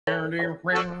Check.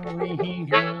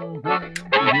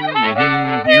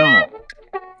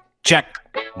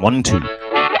 1, 2. Pa,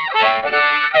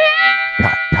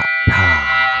 pa,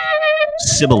 pa.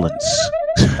 Sibilance.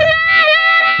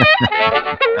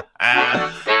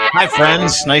 Hi,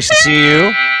 friends. Nice to see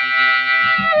you.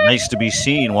 Nice to be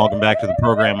seen. Welcome back to the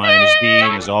program. My name is Dean.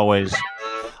 As always,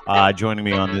 joining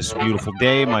me on this beautiful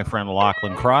day, my friend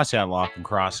Lochlin Cross, at Lochlin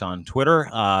Cross on Twitter,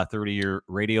 30-year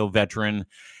radio veteran,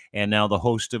 and now the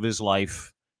host of his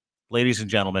life, ladies and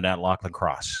gentlemen, at Lochlin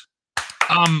Cross.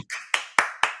 I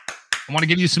want to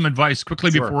give you some advice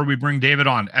quickly before we bring David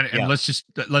on, and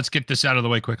let's get this out of the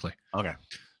way quickly. Okay.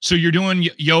 So you're doing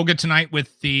yoga tonight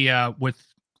with the with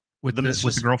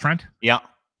the girlfriend? Yeah,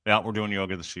 we're doing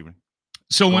yoga this evening.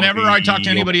 So whenever I talk to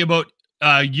anybody about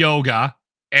yoga,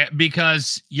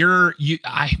 because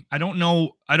I don't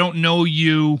know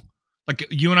you, like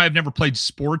you and I have never played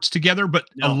sports together, but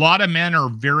a lot of men are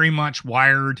very much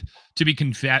wired to be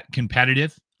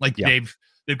competitive. Like they've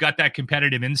got that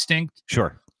competitive instinct.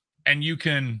 Sure. And you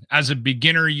can, as a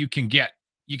beginner, you can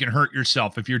hurt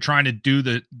yourself if you're trying to do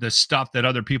the stuff that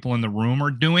other people in the room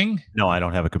are doing. No, I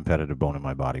don't have a competitive bone in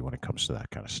my body when it comes to that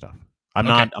kind of stuff. I'm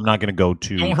not going to go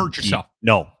to. Don't hurt yourself.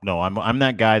 No. I'm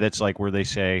that guy that's like where they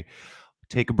say,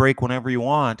 take a break whenever you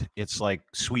want. It's like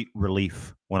sweet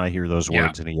relief when I hear those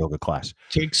words in a yoga class.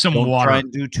 Take some water. Try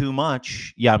and do too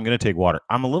much. Yeah, I'm going to take water.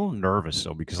 I'm a little nervous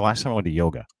though, because last time I went to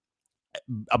yoga,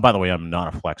 by the way, I'm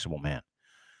not a flexible man,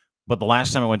 but the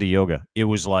last time I went to yoga, it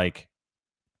was like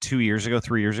 3 years ago,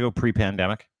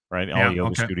 pre-pandemic, right? All the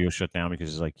yoga studios shut down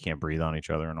because it's like you can't breathe on each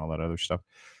other and all that other stuff.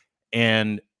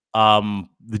 And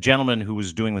the gentleman who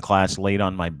was doing the class laid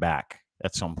on my back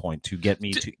at some point to get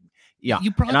me to,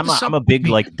 and I'm a big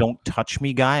like don't touch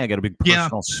me guy. I got a big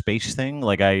personal space thing.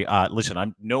 Like listen,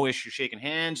 I'm no issue shaking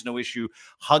hands, no issue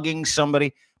hugging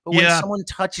somebody, but when someone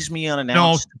touches me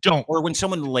unannounced, don't. Or when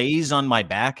someone lays on my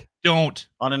back, don't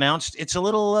unannounced, it's a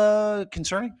little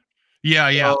concerning.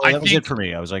 Yeah. So that was it for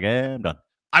me. I was like, I'm done.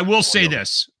 I will say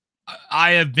this: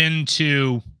 I have been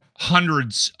to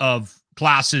hundreds of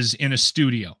classes in a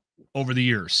studio over the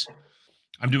years.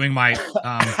 I'm doing my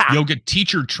yoga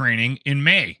teacher training in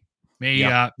May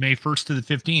 1st to the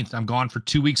 15th. I'm gone for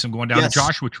 2 weeks. I'm going down to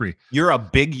Joshua Tree. You're a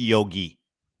big yogi.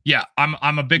 Yeah, I'm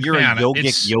a big fan. You're a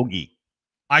yogic yogi.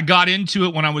 I got into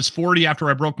it when I was 40 after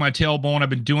I broke my tailbone. I've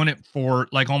been doing it for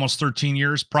like almost 13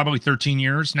 years, probably 13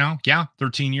 years now. Yeah,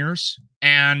 13 years.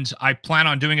 And I plan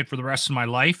on doing it for the rest of my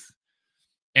life.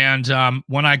 And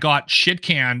when I got shit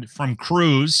canned from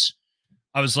Cruise,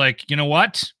 I was like, you know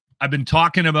what? I've been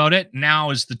talking about it.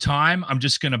 Now is the time. I'm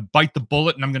just going to bite the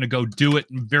bullet and I'm going to go do it.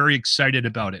 I'm very excited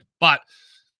about it. But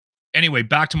anyway,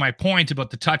 back to my point about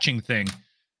the touching thing.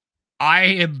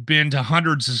 I have been to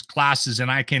hundreds of classes and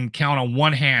I can count on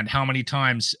one hand how many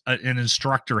times an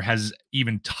instructor has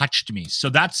even touched me. So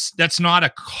that's not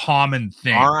a common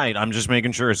thing. All right. I'm just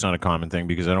making sure it's not a common thing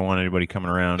because I don't want anybody coming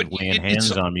around laying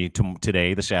hands on me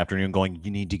this afternoon going,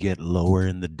 you need to get lower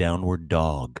in the downward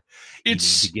dog. You need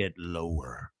to get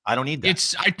lower. I don't need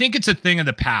that. I think it's a thing of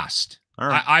the past. All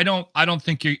right. I don't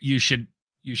think you should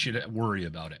worry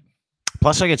about it.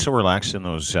 Plus, I get so relaxed in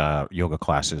those yoga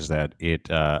classes that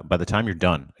by the time you're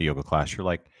done a yoga class, you're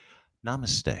like,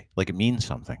 namaste. Like it means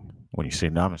something when you say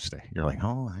namaste. You're like,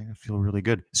 oh, I feel really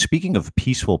good. Speaking of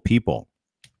peaceful people,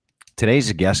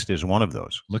 today's guest is one of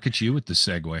those. Look at you with the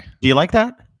segue. Do you like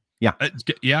that? Yeah.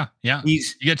 Yeah. You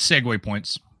get segue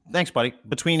points. Thanks, buddy.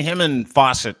 Between him and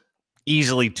Fawcett,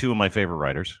 easily two of my favorite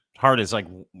writers. Hard is like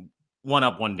one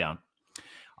up, one down.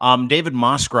 David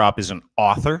MOSCROP is an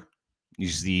author.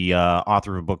 He's the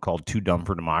author of a book called Too Dumb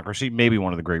for Democracy, maybe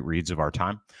one of the great reads of our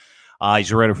time.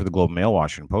 He's a writer for the Globe and Mail,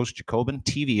 Washington Post, Jacobin,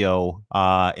 TVO,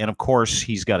 and of course,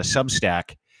 he's got a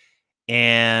Substack,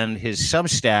 and his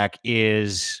Substack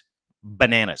is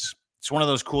bananas. It's one of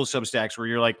those cool Substacks where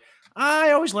you're like,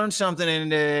 I always learn something,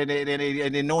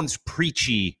 and no one's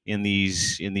preachy in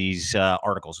these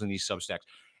articles, in these Substacks.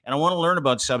 And I want to learn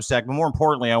about Substack, but more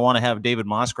importantly, I want to have David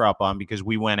MOSCROP on because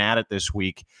we went at it this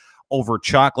week over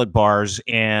chocolate bars,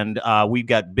 and we've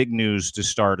got big news to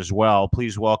start as well.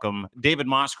 Please welcome David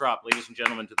MOSCROP, ladies and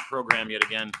gentlemen, to the program yet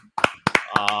again.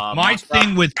 My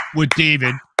thing with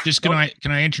David, just can I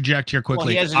interject here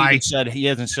quickly? Well, he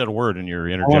hasn't said a word in your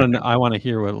interjection. I want to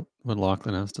hear what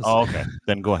Lochlin has to say. Oh, okay.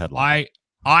 Then go ahead, Lochlin.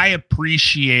 I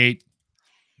appreciate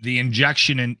the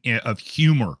injection of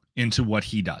humor into what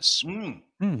he does.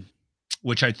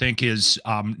 Which I think is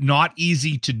not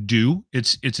easy to do.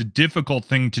 It's a difficult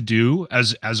thing to do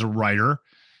as a writer.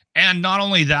 And not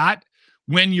only that,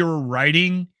 when you're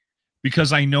writing,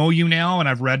 because I know you now and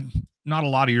I've read not a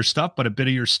lot of your stuff, but a bit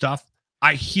of your stuff,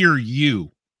 I hear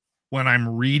you when I'm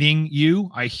reading you,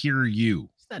 I hear you.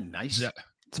 Isn't that nice?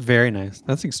 It's very nice.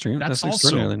 That's extreme. That's That's also-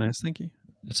 extraordinarily nice. Thank you.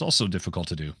 It's also difficult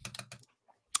to do.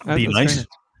 Be That's nice. very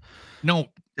No,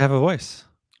 Have a voice.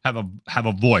 have a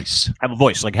voice. Have a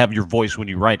voice, like have your voice when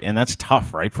you write, and that's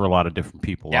tough, right, for a lot of different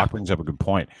people. Yeah. Locke brings up a good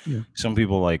point. Yeah. Some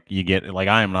people, like, you get, like,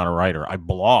 I am not a writer. I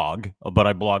blog, but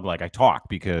I blog like I talk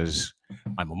because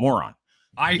I'm a moron.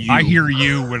 I You- hear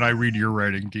you when I read your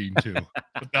writing, Dean, too.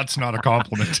 But that's not a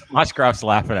compliment. MOSCROP's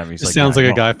laughing at me. He's It like, sounds "Yeah, like I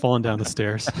a know." guy falling down the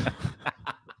stairs.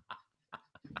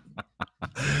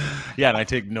 Yeah, and I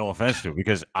take no offense to it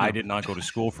because I did not go to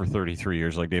school for 33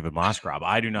 years like David MOSCROP.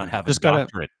 I do not have a Just got out.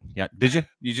 doctorate. Yeah, did you?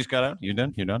 You just got out? You're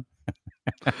done? You're done?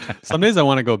 Some days I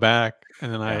want to go back,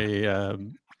 and then I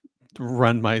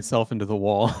run myself into the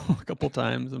wall a couple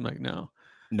times. I'm like, no.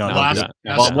 No, No, no. Last- good.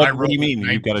 last Well, I what do wrote you mean? was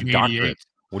You've got a 1988. doctorate.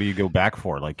 What do you go back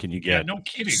for? Like, can you Yeah, get? no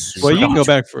kidding. Well, you can go Doctorate.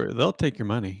 back for. They'll take your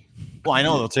money. Well, I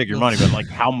know they'll take your money, but like,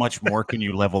 how much more can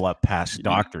you level up past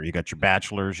doctor? You got your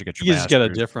bachelor's, you got your You just get a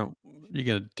master's. different. You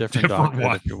get a Different different doctorate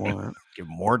one. if you want. Give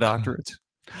more doctorates.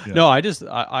 Yeah. No, I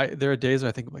there are days where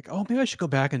I think like, oh, maybe I should go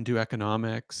back and do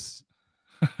economics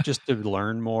just to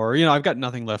learn more. You know, I've got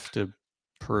nothing left to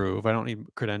prove. I don't need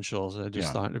credentials. I just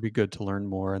Yeah. thought it'd be good to learn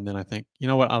more. And then I think, you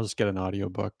know what? I'll just get an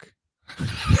audiobook.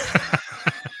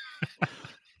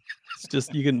 It's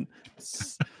just you can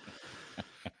it's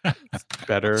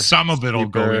better, Some of it'll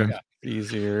go cheaper, in.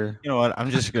 easier. You know what? I'm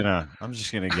just gonna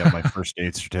get my first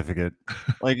aid certificate.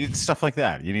 Like, it's stuff like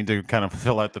that. You need to kind of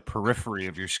fill out the periphery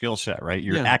of your skill set, right?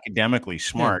 You're Yeah. academically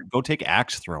smart. Go take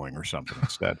axe throwing or something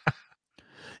instead.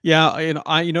 Yeah, you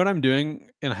know what I'm doing,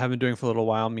 and I have been doing for a little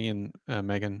while. Me and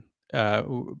Megan,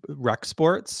 rec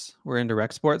sports. We're into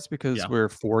rec sports because Yeah. we're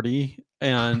 40,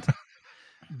 and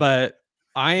but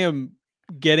I am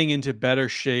getting into better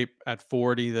shape at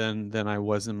 40 than I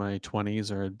was in my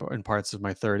 20s or in parts of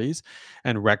my 30s,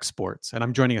 and rec sports. And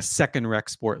I'm joining a second rec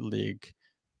sport league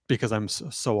because I'm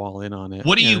so all in on it.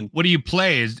 What do And you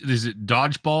play? Is it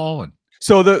dodgeball? And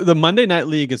so the Monday night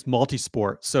league is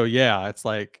multi-sport. So yeah, it's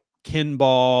like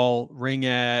kinball,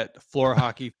 ringette, floor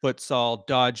hockey, futsal,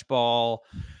 dodgeball,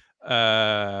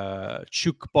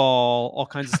 chukball, all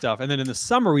kinds of stuff. And then in the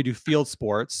summer we do field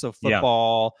sports, so Yeah.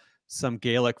 football, some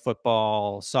Gaelic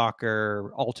football,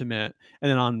 soccer, ultimate, and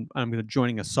then I'm going to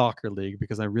joining a soccer league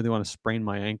because I really want to sprain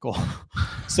my ankle.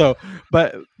 So,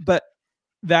 but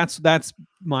that's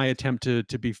my attempt to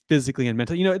be physically and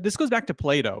mentally. You know, this goes back to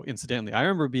Plato, incidentally. I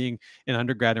remember being in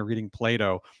undergrad and reading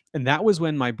Plato, and that was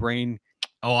when my brain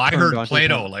oh, I Turned heard on to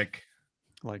Plato. him.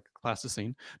 Like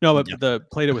plasticine. No, but Yeah. the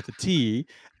Plato with the T.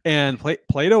 And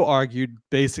Plato argued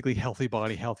basically healthy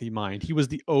body, healthy mind. He was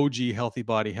the OG healthy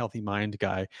body, healthy mind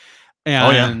guy. And,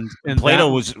 Oh, yeah. and Plato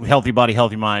that- was healthy body,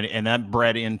 healthy mind, and that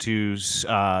bred into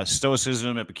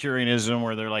Stoicism, Epicureanism,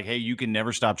 where they're like, hey, you can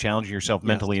never stop challenging yourself Yes.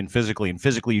 mentally and physically. And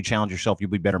physically, you challenge yourself,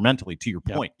 you'll be better mentally. To your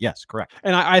Yep. point. Yes, correct.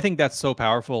 And I think that's so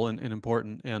powerful and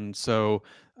important. And so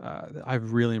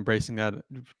I'm really embracing that,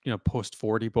 you know, post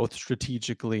 40, both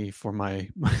strategically for my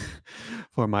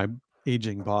for my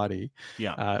aging body,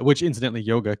 Yeah. which incidentally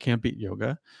yoga can't beat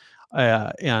yoga,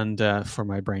 and for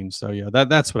my brain. So yeah,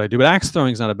 that's what I do. But axe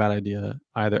throwing is not a bad idea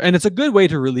either, and it's a good way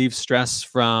to relieve stress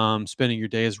from spending your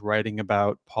days writing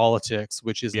about politics,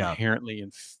 which is Yeah. inherently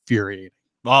infuriating.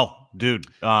 Oh, dude.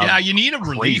 yeah, you need a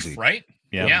relief, crazy. right?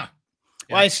 Yeah. Yeah.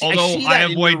 Well, I see Although that I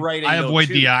in your avoid writing, I though, avoid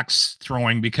too. the axe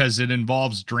throwing because it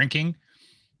involves drinking,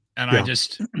 and I Yeah.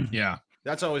 just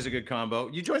That's always a good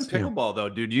combo. You joined Yeah. pickleball, though,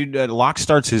 dude. Locke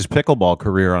starts his pickleball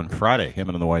career on Friday. Him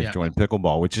and the wife Yeah. joined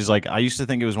pickleball, which is like, I used to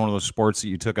think it was one of those sports that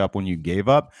you took up when you gave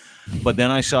up, but then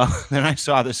I saw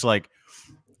this like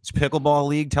it's pickleball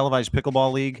league, televised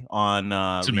pickleball league on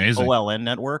It's the amazing. OLN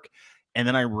network, and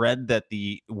then I read that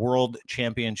the world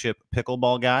championship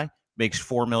pickleball guy makes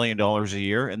 $4 million a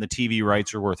year, and the TV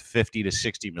rights are worth $50 to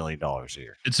 $60 million a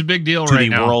year. it's a big deal To right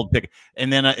the now. world pick,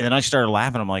 and then I started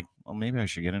laughing. I'm like, well, maybe I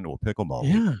should get into a pickleball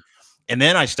league. Yeah. And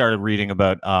then I started reading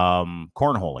about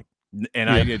cornholing, and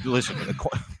I listen,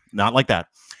 not like that.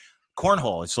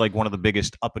 Cornhole, it's like one of the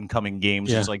biggest up and coming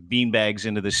games. Yeah. It's like beanbags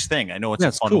into this thing. I know it's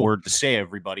That's a fun cool. word to say,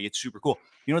 everybody. It's super cool.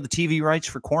 You know what the TV rights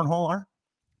for cornhole are?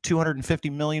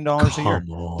 $250 million a year.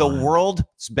 The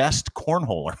world's best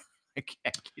cornholer. I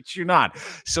can't kid you not.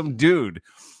 Some dude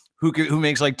who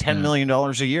makes like $10 million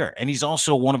a year, and he's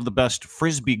also one of the best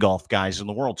frisbee golf guys in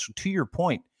the world. So to your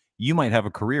point, you might have a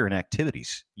career in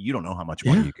activities. You don't know how much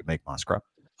money Yeah. you could make, MOSCROP.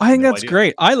 I think No that's idea.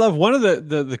 great. I love one of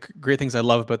the great things I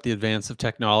love about the advance of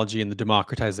technology and the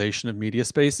democratization of media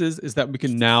spaces is that we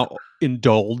can now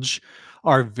indulge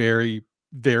our very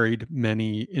varied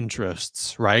many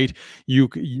interests, right?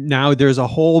 Now there's a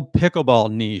whole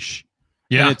pickleball niche.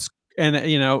 Yeah. And it's and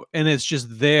you know, and it's just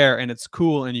there, and it's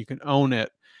cool, and you can own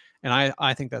it. And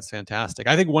I think that's fantastic.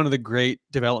 I think one of the great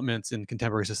developments in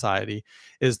contemporary society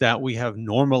is that we have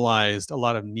normalized a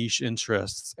lot of niche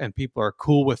interests, and people are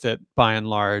cool with it by and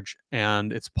large,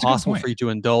 and it's possible for you to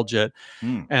indulge it.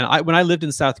 Hmm. And when I lived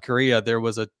in South Korea, there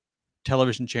was a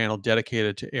television channel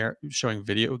dedicated to showing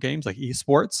video games like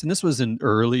esports, and this was in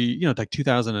early, you know, like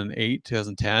 2008,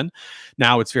 2010.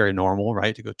 Now it's very normal,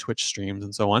 right, to go Twitch streams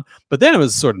and so on, but then it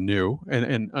was sort of new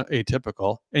and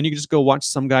atypical, and you could just go watch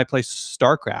some guy play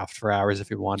StarCraft for hours if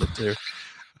you wanted to.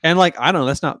 And like, I don't know,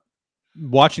 that's not,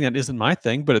 watching that isn't my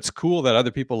thing, but it's cool that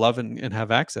other people love and have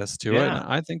access to it. And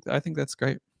I think that's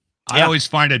great. I always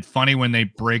find it funny when they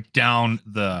break down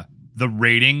the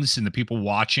ratings and the people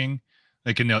watching.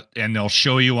 Like, and they'll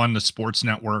show you on the sports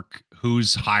network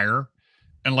who's higher,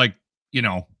 and like, you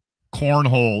know,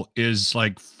 cornhole is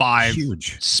like 5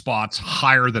 spots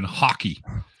higher than hockey.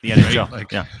 The NHL, right?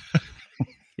 Like, yeah,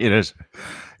 it is.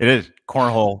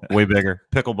 Cornhole way bigger,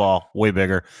 pickleball way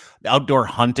bigger. The outdoor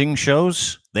hunting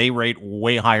shows, they rate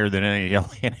way higher than any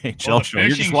NHL show. You're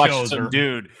just watching some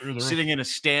dude sitting in a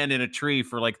stand in a tree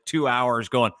for like 2 hours,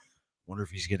 going, wonder if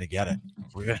he's going to get it.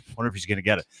 Wonder if he's going to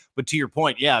get it. But to your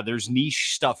point, yeah, there's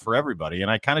niche stuff for everybody.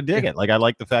 And I kind of dig it. Like, I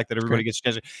like the fact that everybody gets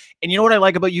to. And you know what I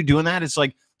like about you doing that? It's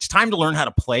like, it's time to learn how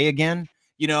to play again.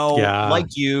 You know,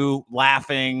 like you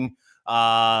laughing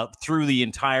through the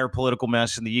entire political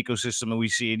mess and the ecosystem that we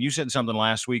see. And you said something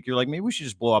last week. You're like, maybe we should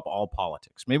just blow up all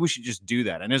politics. Maybe we should just do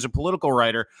that. And as a political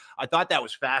writer, I thought that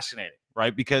was fascinating,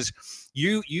 right? Because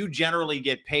you generally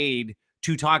get paid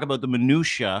to talk about the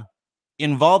minutia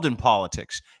involved in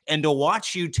politics, and to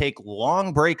watch you take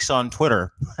long breaks on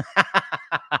Twitter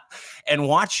and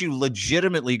watch you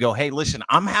legitimately go, hey, listen,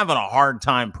 I'm having a hard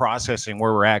time processing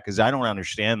where we're at because I don't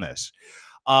understand this.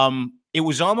 It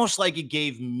was almost like it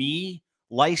gave me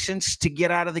license to get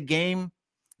out of the game,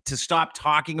 to stop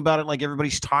talking about it like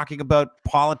everybody's talking about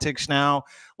politics now,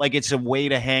 like it's a way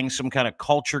to hang some kind of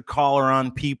culture collar on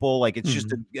people, like it's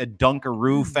just a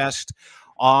Dunkaroo fest.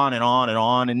 On and on and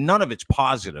on, and none of it's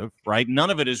positive, right? None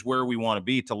of it is where we want to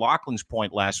be. To Lochlin's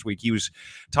point last week, he was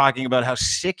talking about how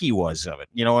sick he was of it,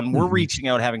 you know, and we're reaching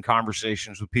out, having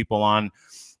conversations with people on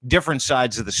different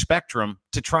sides of the spectrum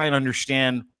to try and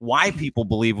understand why people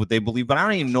believe what they believe, but I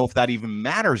don't even know if that even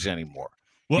matters anymore.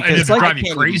 Well, and it's like, I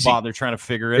can't crazy. Bother trying to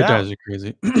figure it out. It drives you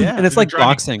crazy. Yeah, and it's like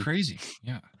boxing. Crazy.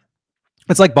 Yeah,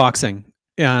 it's like boxing.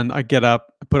 And I get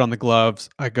up, I put on the gloves,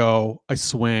 I go, I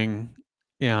swing,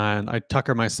 and I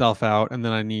tucker myself out, and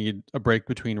then I need a break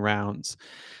between rounds.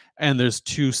 And there's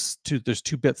two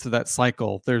bits of that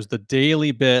cycle. There's the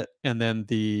daily bit and then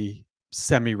the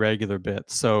semi-regular bit.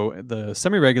 So the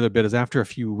semi-regular bit is after a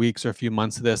few weeks or a few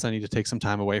months of this, I need to take some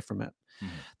time away from it.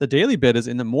 The daily bit is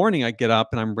in the morning, I get up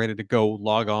and I'm ready to go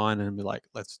log on and be like,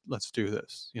 let's do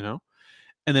this, you know?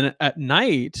 And then at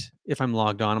night, if I'm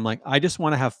logged on, I'm like, I just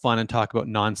want to have fun and talk about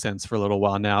nonsense for a little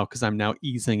while now, because I'm now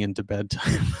easing into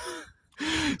bedtime.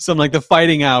 So I'm like, the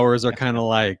fighting hours are kind of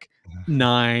like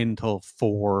 9 till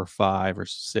 4 or 5 or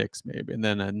 6 maybe, and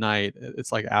then at night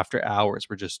it's like after hours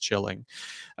we're just chilling.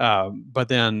 But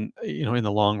then, you know, in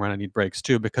the long run I need breaks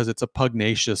too, because it's a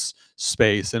pugnacious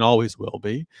space and always will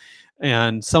be,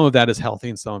 and some of that is healthy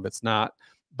and some of it's not,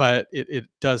 but it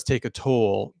does take a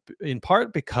toll, in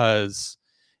part because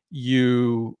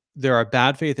there are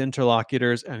bad faith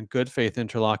interlocutors and good faith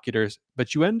interlocutors,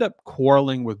 but you end up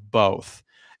quarreling with both.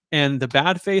 And the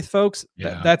bad faith folks,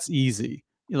 that's easy.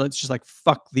 You know, it's just like,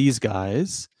 fuck these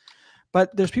guys.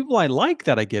 But there's people I like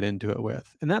that I get into it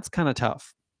with, and that's kind of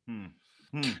tough.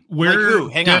 Where? Like who?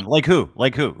 Hang on. Like who?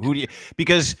 Like who? Who do you?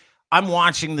 Because I'm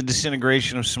watching the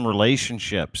disintegration of some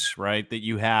relationships, right, that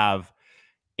you have,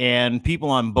 and people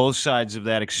on both sides of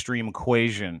that extreme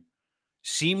equation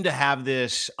seem to have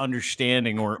this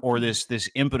understanding or this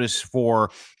impetus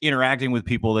for interacting with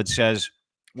people that says,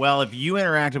 well, if you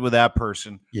interacted with that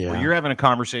person, or you're having a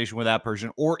conversation with that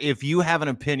person, or if you have an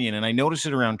opinion, and I notice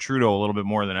it around Trudeau a little bit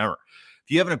more than ever,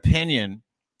 if you have an opinion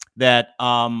that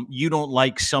you don't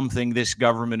like something this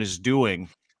government is doing,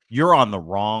 you're on the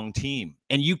wrong team.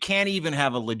 And you can't even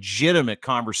have a legitimate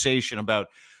conversation about,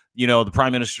 you know, the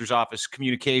Prime Minister's office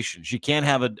communications. You can't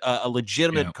have a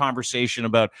legitimate conversation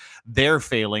about their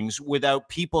failings without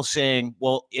people saying,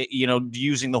 well, you know,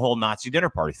 using the whole Nazi dinner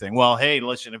party thing. Well, hey,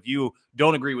 listen, if you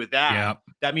don't agree with that,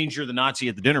 that means you're the Nazi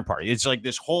at the dinner party. It's like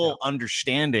this whole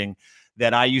understanding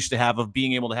that I used to have of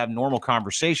being able to have normal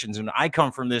conversations. And I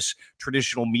come from this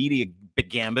traditional media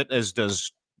gambit, as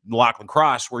does Lochlin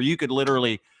Cross, where you could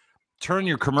literally turn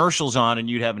your commercials on and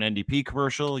you'd have an NDP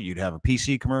commercial, you'd have a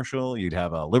PC commercial, you'd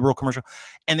have a Liberal commercial,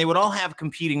 and they would all have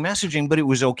competing messaging, but it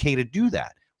was okay to do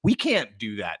that. We can't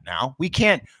do that now. We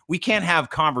can't have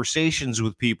conversations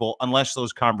with people unless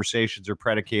those conversations are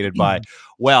predicated by,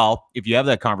 well, if you have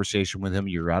that conversation with him,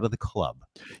 you're out of the club.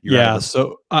 Yeah.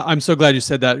 So I'm so glad you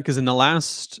said that, because in the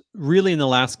last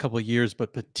couple of years,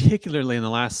 but particularly in the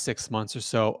last 6 months or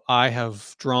so, I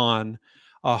have drawn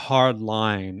a hard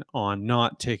line on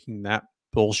not taking that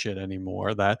bullshit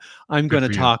anymore, that I'm going to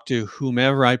talk to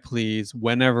whomever I please,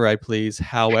 whenever I please,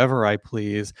 however I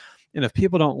please. And if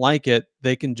people don't like it,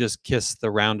 they can just kiss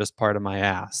the roundest part of my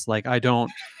ass. Like, I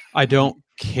don't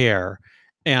care.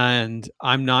 And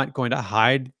I'm not going to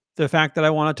hide the fact that I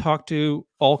want to talk to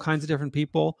all kinds of different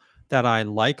people, that I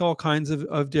like all kinds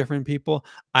of different people.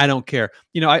 I don't care.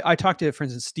 You know, I talked to, for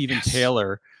instance, Stephen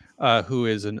Taylor, who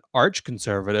is an arch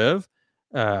conservative,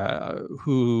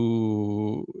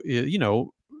 who, you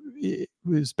know,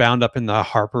 is bound up in the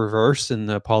Harper verse and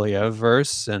the Polyev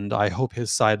verse, and I hope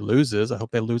his side loses. I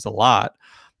hope they lose a lot.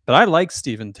 But I like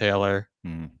Stephen Taylor.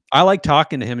 I like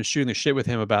talking to him and shooting the shit with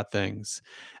him about things.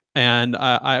 And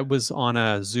I was on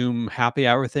a Zoom happy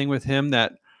hour thing with him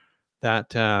that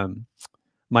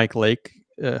Mike Lake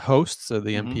hosts, the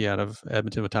MP out of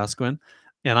Edmonton, Wetaskiwin,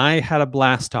 and I had a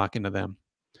blast talking to them.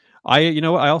 You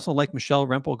know what? I also like Michelle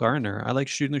Rempel Garner. I like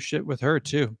shooting the shit with her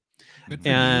too.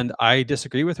 And I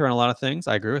disagree with her on a lot of things.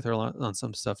 I agree with her on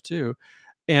some stuff too.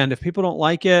 And if people don't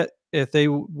like it, if they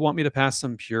want me to pass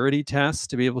some purity tests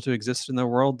to be able to exist in the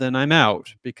world, then I'm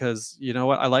out, because you know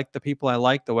what? I like the people I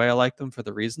like the way I like them for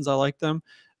the reasons I like them.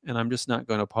 And I'm just not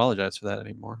going to apologize for that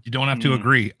anymore. You don't have to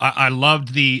agree. I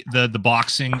loved the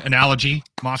boxing analogy,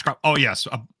 MOSCROP. Oh yes.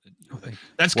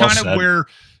 That's kind of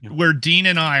where Dean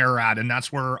and I are at, and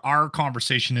that's where our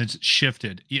conversation has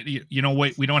shifted. You know,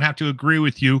 we don't have to agree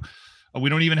with you. We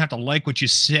don't even have to like what you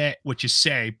say,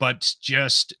 but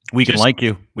we can like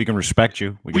you. We can respect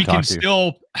you. We can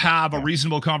still have a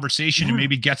reasonable conversation and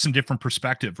maybe get some different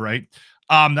perspective, right?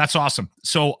 That's awesome.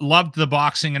 So loved the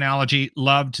boxing analogy,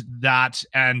 loved that.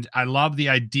 And I love the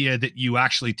idea that you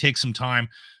actually take some time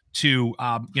to,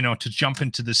 you know, to jump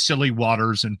into the silly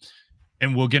waters, and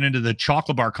we'll get into the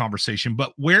chocolate bar conversation.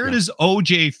 But where does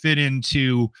OJ fit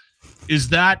into? Is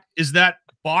that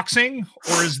boxing,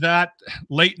 or is that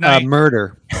late night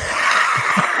murder?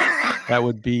 That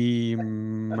would be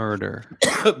murder.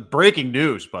 Breaking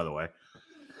news, by the way.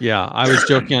 Yeah, I was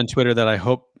joking on Twitter that I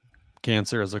hope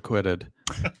cancer is acquitted.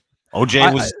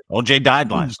 OJ died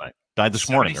last night. Died this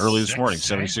morning, early this morning,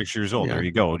 76 years old. There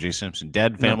you go. OJ Simpson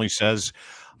dead. Family says,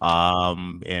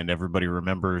 and everybody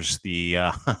remembers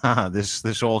the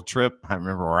this old trip. I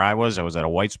remember where I was. I was at a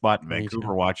white spot in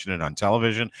Vancouver watching it on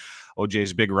television.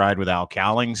 OJ's big ride with Al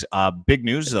Cowlings. Big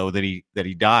news though that he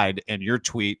died. And your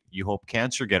tweet, you hope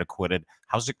cancer get acquitted.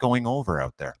 How's it going over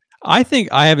out there? I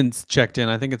think I haven't checked in.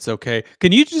 I think it's okay.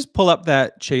 Can you just pull up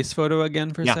that chase photo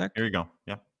again for a sec? Here you go.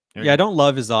 Yeah. I don't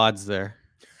love his odds there.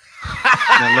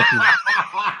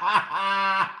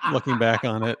 Looking back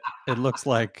on it, it looks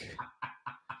like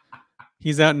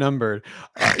he's outnumbered.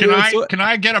 Can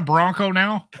I get a Bronco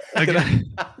now?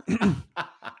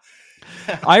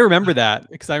 I remember that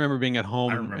because I remember being at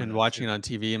home and watching it on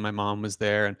TV, and my mom was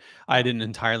there, and I didn't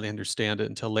entirely understand it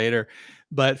until later.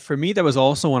 But for me, that was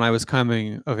also when I was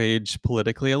coming of age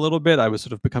politically a little bit. I was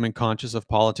sort of becoming conscious of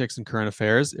politics and current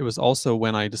affairs. It was also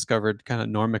when I discovered kind of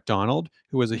Norm Macdonald,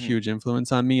 who was a huge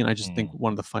influence on me. And I just think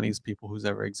one of the funniest people who's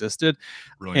ever existed.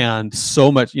 Brilliant. And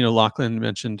so much, you know, Lochlin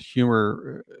mentioned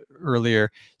humor earlier.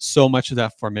 So much of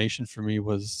that formation for me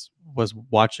was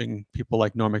watching people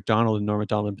like Norm Macdonald, and Norm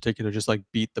Macdonald in particular, just like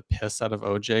beat the piss out of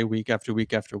OJ week after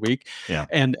week after week,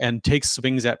 and take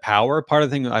swings at power. Part of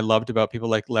the thing that I loved about people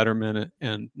like Letterman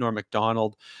and Norm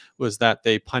Macdonald was that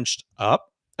they punched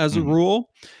up as a rule,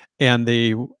 and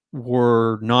they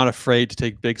were not afraid to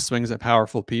take big swings at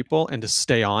powerful people and to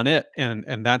stay on it,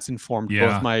 and that's informed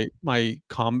both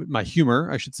my humor,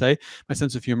 I should say, my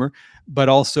sense of humor, but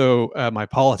also my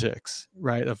politics,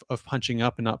 right, of punching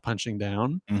up and not punching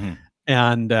down.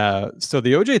 And so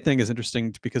the OJ thing is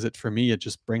interesting because for me it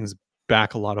just brings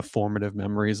back a lot of formative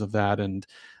memories of that. And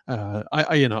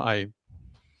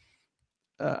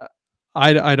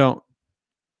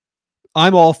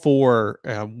I'm all for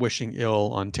wishing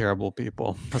ill on terrible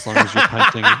people as long as you're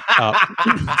punching up.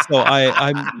 So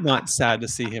I'm not sad to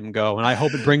see him go, and I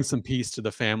hope it brings some peace to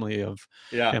the family of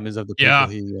families of the people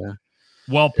he.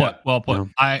 Well put. Well put. You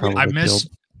know, I miss.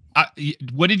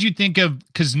 What did you think of?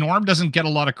 Because Norm doesn't get a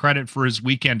lot of credit for his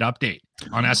weekend update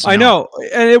on SNL. I know,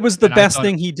 and it was the best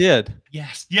thing he did.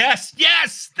 Yes.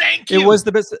 Thank you. It was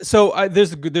the best. So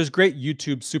there's great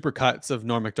YouTube supercuts of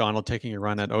Norm Macdonald taking a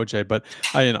run at OJ, but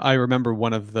I remember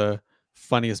one of the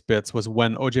funniest bits was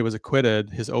when OJ was acquitted.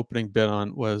 His opening bit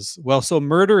on was, well, so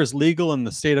murder is legal in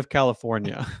the state of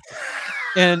California,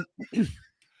 and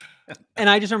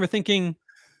I just remember thinking,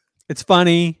 it's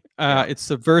funny, it's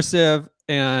subversive,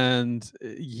 and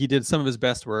he did some of his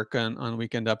best work on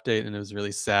Weekend Update, and it was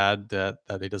really sad that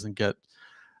he doesn't get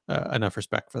enough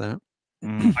respect for that.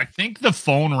 I think the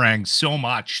phone rang so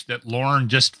much that Lauren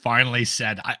just finally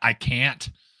said, I can't.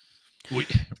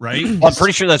 Right? Well, I'm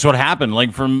pretty sure that's what happened.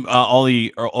 Like from all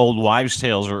the old wives'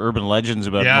 tales or urban legends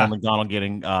about Norm Macdonald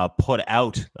getting put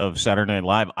out of Saturday Night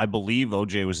Live. I believe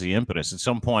OJ was the impetus. At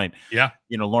some point,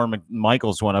 Lorne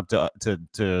Michaels went up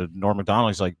to Norm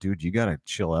Macdonald. He's like, dude, you got to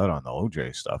chill out on the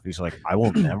OJ stuff. He's like, I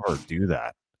will never do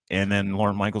that. And then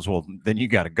Lorne Michaels, well, then you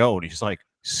got to go. And he's like,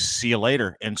 see you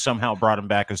later. And somehow brought him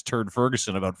back as Turd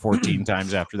Ferguson about 14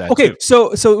 times after that. Okay,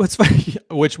 too. so what's funny,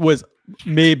 which was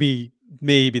maybe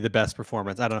the best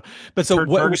performance. I don't know, but so Turd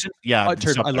Ferguson? Yeah,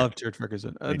 I love Turd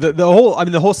Ferguson.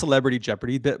 The whole Celebrity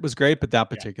Jeopardy bit was great, but that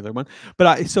particular one.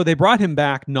 But so they brought him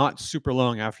back not super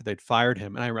long after they'd fired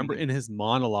him, and I remember in his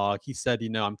monologue he said,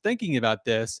 I'm thinking about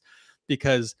this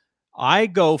because I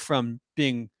go from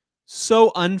being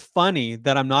so unfunny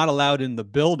that I'm not allowed in the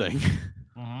building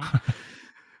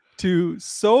to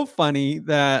so funny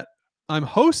that I'm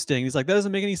hosting. He's like, that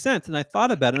doesn't make any sense. And I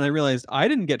thought about it and I realized I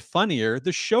didn't get funnier.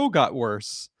 The show got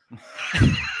worse.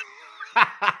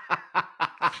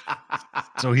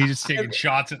 So he's just taking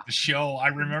shots at the show. I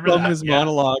remember from his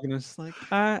monologue, and it's like,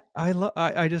 I love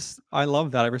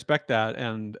that. I respect that.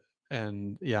 And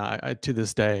I to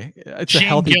this day, it's a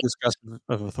healthy discussion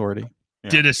of authority.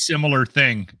 Did a similar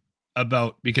thing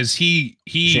because he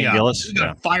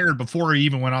got fired before he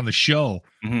even went on the show.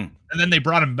 And then they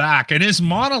brought him back, and his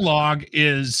monologue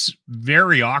is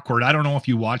very awkward. I don't know if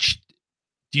you watched.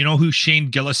 Do you know who Shane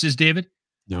Gillis is, David?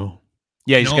 No.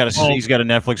 Yeah, he's got a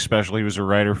Netflix special. He was a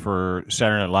writer for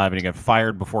Saturday Night Live, and he got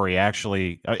fired before he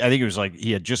actually. I think it was like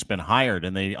he had just been hired,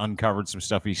 and they uncovered some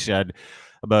stuff he said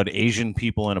about Asian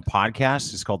people in a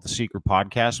podcast. It's called The Secret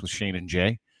Podcast with Shane and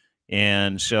Jay.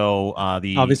 And so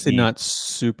obviously not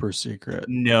super secret.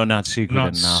 No, not secret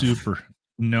not enough. Super.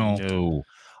 No.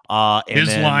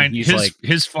 His line,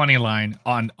 his funny line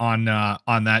on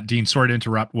that, Dean, sorry to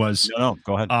interrupt, was no,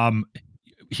 go ahead.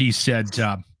 He said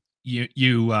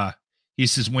he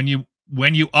says when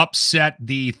you upset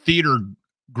the theater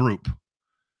group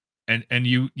and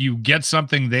you get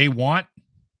something they want,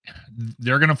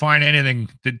 they're going to find anything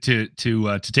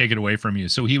to take it away from you.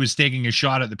 So he was taking a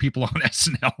shot at the people on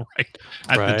SNL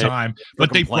at the time,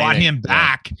 but they brought him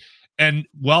back. And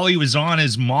while he was on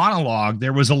his monologue,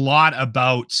 there was a lot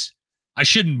about, I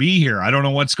shouldn't be here. I don't know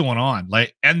what's going on.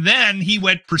 And then he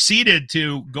proceeded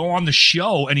to go on the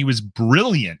show, and he was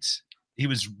brilliant. He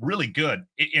was really good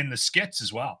in the skits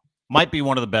as well. Might be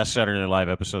one of the best Saturday Night Live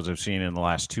episodes I've seen in the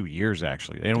last 2 years,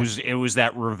 actually. And it was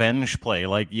that revenge play,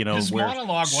 his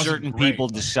where certain people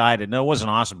decided. No, it wasn't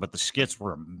awesome, but the skits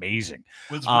were amazing.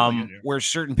 Really where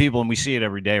certain people, and we see it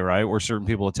every day, right? Where certain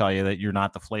people will tell you that you're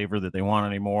not the flavor that they want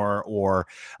anymore, or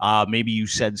maybe you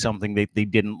said something they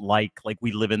didn't like. Like,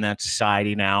 we live in that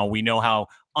society now. We know how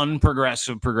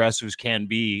unprogressive progressives can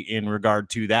be in regard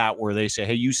to that, where they say,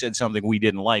 hey, you said something we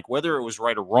didn't like, whether it was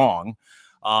right or wrong.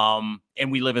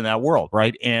 And we live in that world,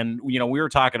 right? And, we were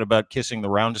talking about kissing the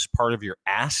roundest part of your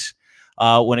ass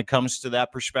when it comes to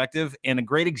that perspective. And a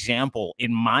great example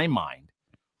in my mind,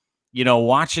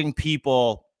 watching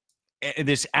people,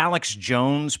 this Alex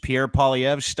Jones, Pierre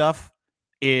Poilievre stuff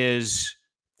is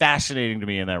fascinating to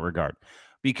me in that regard,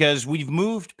 because we've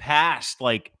moved past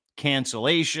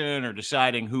cancellation or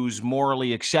deciding who's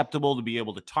morally acceptable to be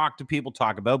able to talk to people,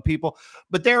 talk about people.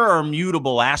 But there are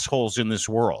immutable assholes in this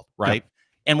world, right? Yeah.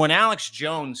 And when Alex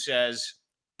Jones says,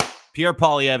 Pierre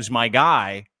Poilievre's my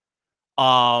guy,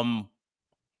 I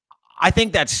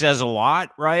think that says a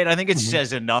lot, right? I think it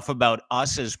says enough about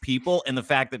us as people, and the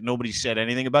fact that nobody said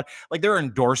anything about, there are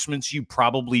endorsements you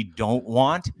probably don't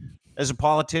want as a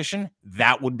politician.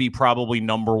 That would be probably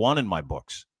number one in my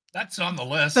books. That's on the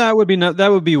list. That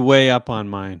would be way up on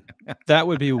mine. That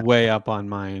would be way up on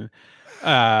mine.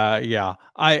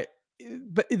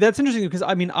 But that's interesting because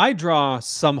I draw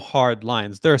some hard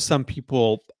lines. There are some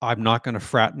people I'm not going to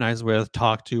fraternize with,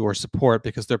 talk to, or support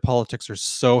because their politics are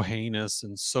so heinous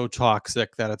and so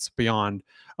toxic that it's beyond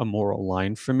a moral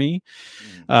line for me.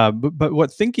 But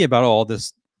what thinking about all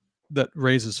this that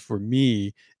raises for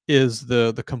me is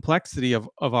the complexity of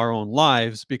our own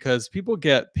lives, because people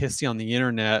get pissy on the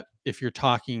internet if you're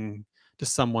talking to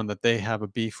someone that they have a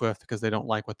beef with because they don't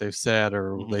like what they've said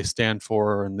or they stand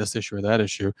for in this issue or that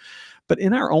issue. But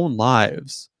in our own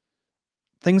lives,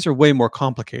 things are way more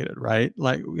complicated, right?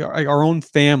 Like our own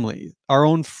family, our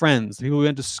own friends, the people we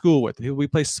went to school with, the people we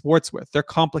play sports with, they're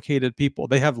complicated people.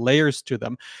 They have layers to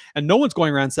them. And no one's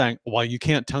going around saying, well, you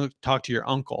can't talk to your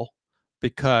uncle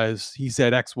because he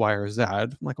said X, Y, or Z.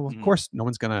 I'm like, well, of course, no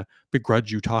one's going to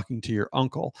begrudge you talking to your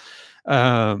uncle.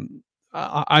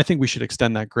 I think we should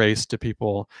extend that grace to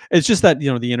people. It's just that,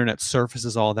 you know, the internet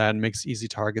surfaces all that and makes easy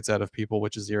targets out of people,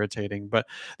 which is irritating. But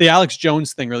the Alex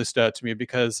Jones thing really stood out to me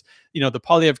because, you know, the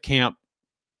Polyev camp,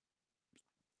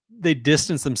 they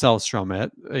distance themselves from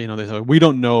it. You know, they say, we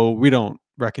don't know, we don't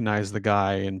recognize the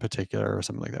guy in particular or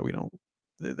something like that. We don't,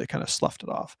 they kind of sloughed it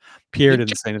off. Pierre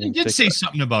didn't say anything. He did say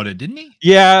something about it, didn't he?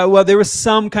 Yeah, well, there was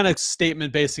some kind of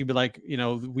statement basically like, you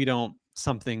know, we don't,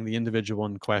 something, the individual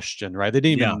in question, right? They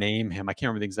didn't even name him. I can't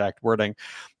remember the exact wording,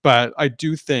 but I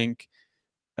do think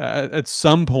at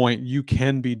some point you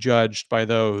can be judged by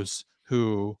those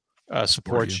who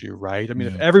support you, right? I mean,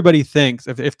 if everybody thinks,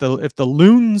 if the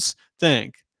loons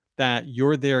think that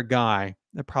you're their guy,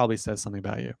 that probably says something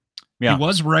about you. Yeah. He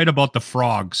was right about the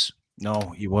frogs.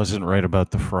 No, he wasn't right about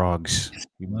the frogs.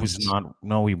 He was not.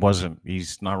 No, he wasn't.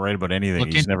 He's not right about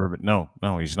anything. He's never been. No,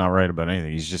 he's not right about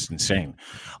anything. He's just insane.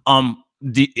 And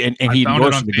he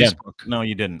endorsed it again. No,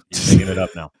 you didn't. You're making it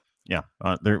up now. Yeah.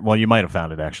 Well, you might have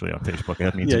found it actually on Facebook.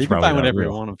 That means it's you can probably find whatever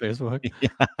real. you want on Facebook. Yeah.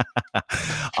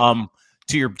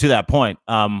 To that point,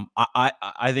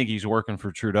 I think he's working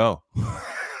for Trudeau.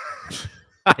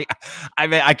 I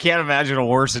mean, I can't imagine a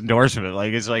worse endorsement.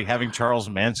 Like, it's like having Charles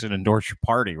Manson endorse your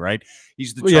party, right?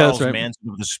 He's the Charles Manson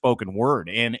of the spoken word.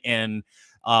 And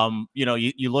you know,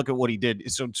 you look at what he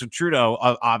did. So Trudeau,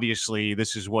 obviously,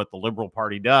 this is what the Liberal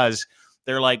Party does.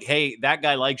 They're like, hey, that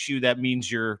guy likes you. That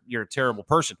means you're a terrible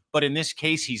person. But in this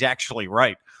case, he's actually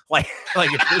right. Like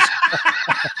if this.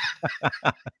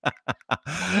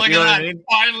 Look at that! I mean?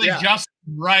 Finally, just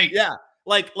right. Yeah.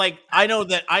 Like I know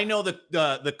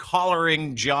the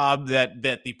collaring job that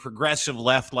the progressive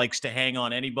left likes to hang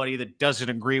on anybody that doesn't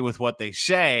agree with what they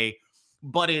say.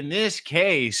 But in this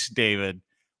case, David,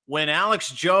 when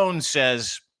Alex Jones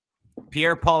says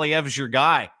Pierre Poilievre's your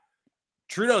guy,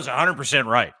 Trudeau's 100%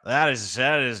 right. That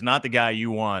is not the guy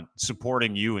you want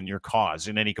supporting you and your cause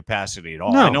in any capacity at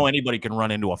all. No. I know anybody can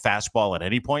run into a fastball at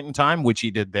any point in time, which he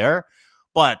did there.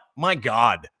 But my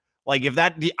God. Like if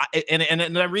that,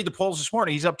 and I read the polls this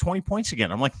morning, he's up 20 points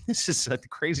again. I'm like, this is the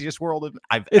craziest world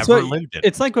I've ever lived in.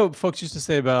 It's like what folks used to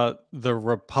say about the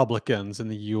Republicans in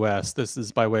the U.S. This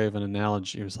is by way of an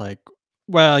analogy. It was like,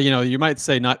 well, you know, you might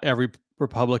say not every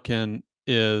Republican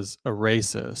is a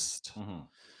racist,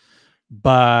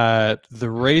 but the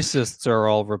racists are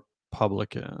all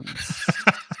Republicans,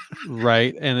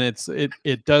 right? And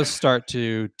it does start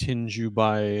to tinge you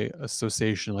by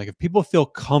association. Like if people feel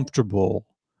comfortable.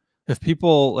 If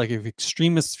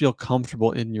extremists feel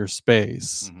comfortable in your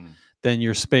space, then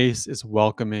your space is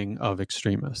welcoming of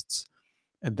extremists.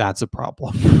 And that's a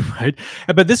problem, right?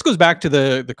 But this goes back to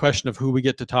the question of who we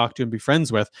get to talk to and be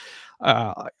friends with.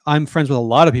 I'm friends with a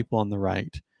lot of people on the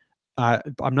right.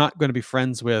 I'm not going to be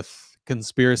friends with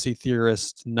conspiracy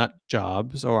theorist nut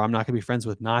jobs, or I'm not going to be friends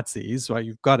with Nazis. Right?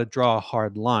 You've got to draw a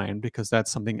hard line because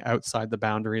that's something outside the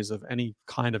boundaries of any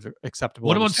kind of acceptable.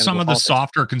 What about some of the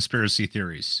softer conspiracy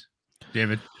theories,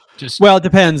 David? Well, it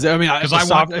depends. I mean, because I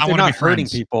want to be hurting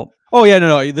people. Oh yeah,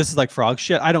 no. This is like frog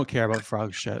shit. I don't care about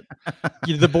frog shit.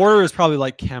 The border is probably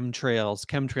like chemtrails.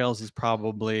 Chemtrails is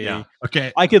probably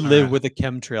okay. I could live with a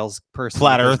chemtrails person.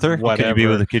 Flat earther.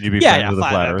 Whatever. Could you be friends with a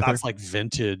flat earther? That's like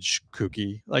vintage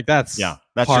kooky. Like that's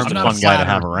that's just a fun guy to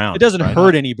have around. It doesn't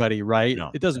hurt anybody, right?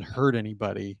 No. It doesn't hurt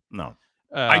anybody. No.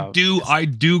 I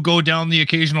do go down the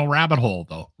occasional rabbit hole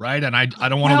though, right? And I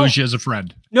don't want to lose you as a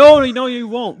friend. No, you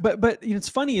won't. But you know, it's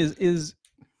funny is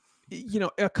you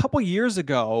know, a couple years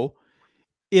ago,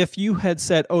 if you had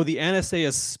said, "Oh, the NSA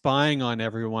is spying on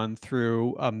everyone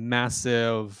through a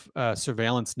massive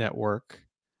surveillance network,"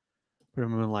 put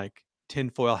them in like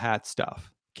tinfoil hat stuff,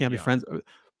 can't be friends.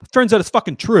 Turns out it's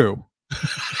fucking true.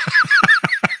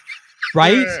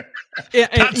 Right?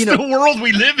 That's you know, the world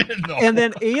we live in, though. And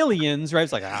then aliens, right?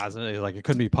 It's like, like it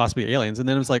couldn't be possibly aliens. And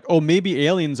then it was like, oh, maybe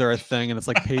aliens are a thing, and it's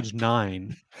like page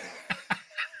 9.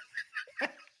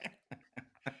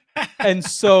 And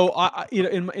so, you know,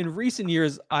 in recent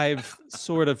years, I've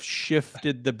sort of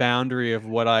shifted the boundary of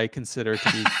what I consider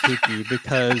to be kooky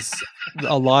because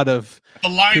a lot of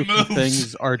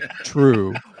things are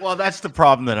true. Well, that's the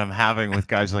problem that I'm having with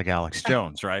guys like Alex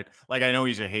Jones, right? Like, I know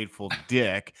he's a hateful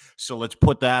dick, so let's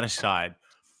put that aside.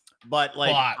 But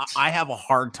like, I have a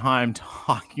hard time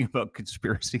talking about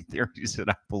conspiracy theories that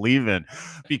I believe in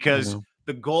because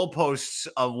the goalposts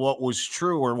of what was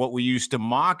true or what we used to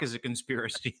mock as a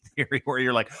conspiracy theory, where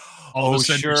you're like, all of a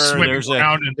sudden you're there's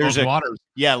around in there's those waters.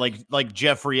 Yeah, like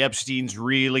Jeffrey Epstein's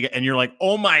really, and you're like,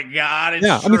 oh my God, it's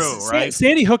yeah, true, I mean, right?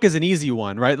 Sandy Hook is an easy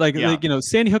one, right? Like, you know,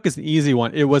 Sandy Hook is an easy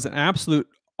one. It was an absolute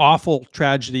awful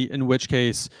tragedy, in which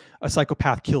case a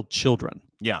psychopath killed children.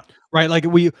 Yeah. Right. Like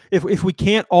if we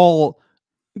can't all,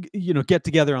 you know, get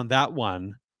together on that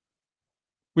one,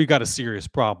 we've got a serious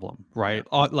problem, right?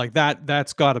 Like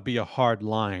that's got to be a hard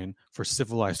line for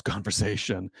civilized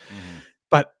conversation.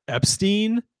 But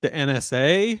Epstein, the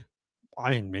NSA,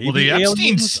 I mean, maybe the Epstein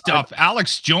aliens, stuff.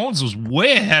 Alex Jones was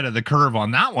way ahead of the curve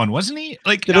on that one, wasn't he?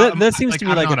 Like that seems to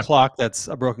me like a clock that's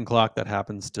a broken clock that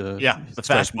happens to the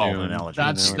fastball analogy.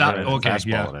 That's that. Right? Okay,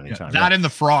 that and the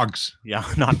frogs. Yeah,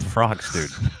 not the frogs, dude.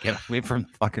 Get away from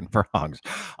fucking frogs.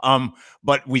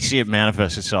 But we see it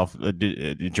manifest itself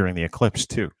during the eclipse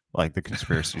too, like the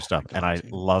conspiracy stuff, and I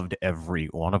loved every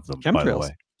one of them. Chemtrails. By the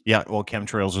way. Yeah, well,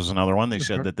 chemtrails was another one. They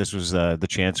said that this was the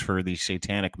chance for the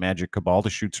satanic magic cabal to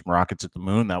shoot some rockets at the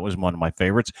moon. That was one of my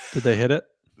favorites. Did they hit it?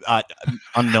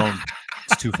 Unknown.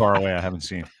 It's too far away. I haven't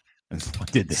seen.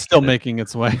 Did they still making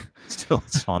its way? Still,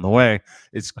 it's on the way.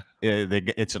 It's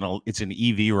an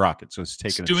EV rocket, so it's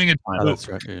taking. It's doing it. Oh, that's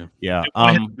right. Yeah.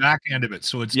 The back end of it,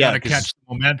 so it's got to catch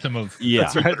the momentum of. Yeah,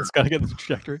 that's right. It's got to get the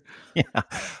trajectory. Yeah,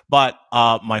 but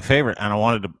my favorite, and I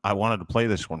wanted to play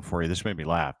this one for you. This made me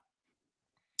laugh.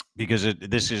 Because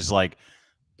this is like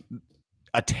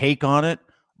a take on it,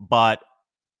 but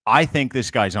I think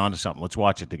this guy's onto something. Let's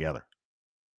watch it together.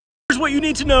 Here's what you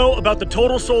need to know about the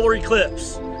total solar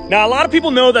eclipse. Now, a lot of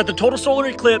people know that the total solar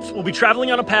eclipse will be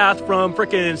traveling on a path from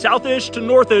frickin' southish to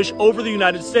northish over the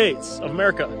United States of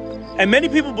America. And many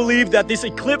people believe that this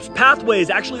eclipse pathway is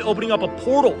actually opening up a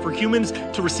portal for humans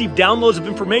to receive downloads of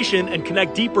information and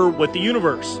connect deeper with the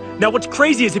universe. Now, what's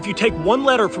crazy is if you take one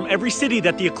letter from every city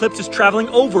that the eclipse is traveling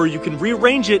over, you can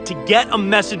rearrange it to get a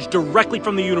message directly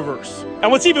from the universe. And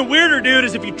what's even weirder, dude,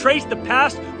 is if you trace the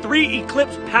past 3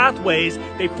 eclipse pathways,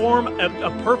 they form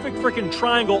a perfect freaking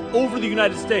triangle over the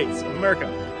United States of America.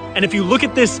 And if you look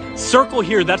at this circle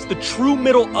here, that's the true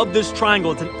middle of this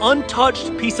triangle. It's an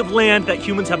untouched piece of land that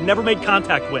humans have never made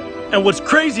contact with. And what's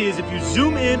crazy is if you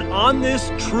zoom in on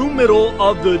this true middle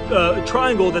of the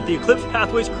triangle that the eclipse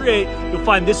pathways create, you'll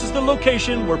find this is the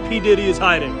location where P. Diddy is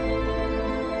hiding.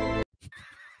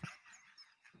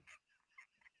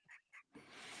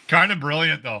 Kind of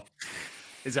brilliant, though.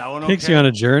 Is that one okay? Takes you on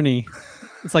a journey.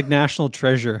 It's like National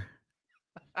Treasure.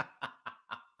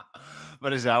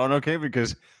 But is that one okay?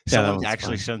 Because someone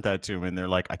actually fun. sent that to me, and they're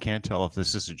like, "I can't tell if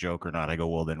this is a joke or not." I go,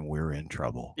 "Well, then we're in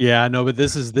trouble." Yeah, no, but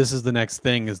this is the next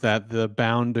thing, is that the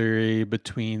boundary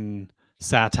between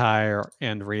satire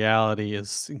and reality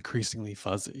is increasingly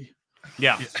fuzzy.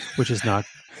 Yeah, which is not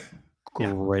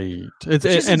great.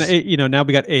 You know, now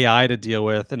we got AI to deal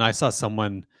with, and I saw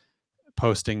someone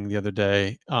posting the other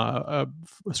day a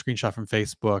screenshot from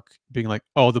Facebook being like,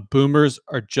 "Oh, the boomers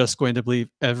are just going to believe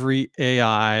every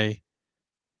AI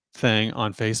thing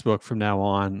on Facebook from now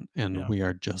on," and we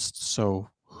are just so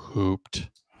hooped.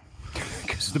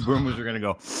 Because the boomers are going to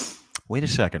go, "Wait a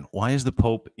second, why is the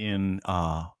Pope in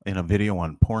a video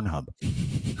on Pornhub?"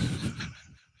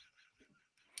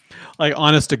 Like,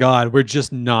 honest to God, we're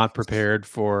just not prepared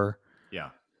for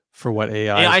what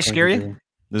AI scare you?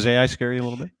 Does AI scare you a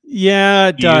little bit? Yeah,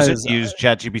 it does. Use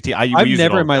ChatGPT. I've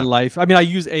never in my life. I mean, I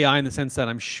use AI in the sense that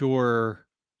I'm sure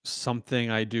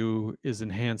something I do is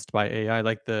enhanced by AI,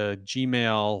 like the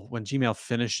Gmail. When Gmail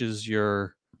finishes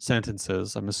your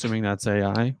sentences, I'm assuming that's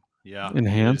AI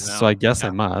enhanced. So I guess I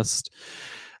must.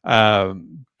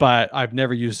 But I've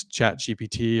never used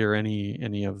ChatGPT or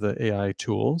any of the AI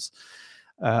tools.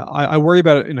 I worry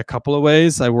about it in a couple of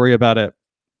ways. I worry about it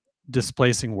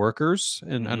displacing workers,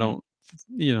 and I don't,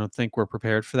 think we're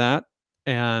prepared for that.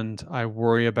 And I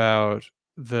worry about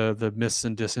the mis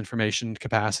and disinformation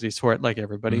capacities for it, like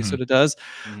everybody sort of does,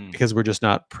 because we're just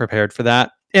not prepared for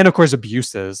that. And of course,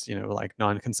 abuses, like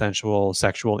non-consensual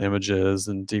sexual images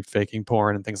and deep faking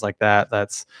porn and things like that.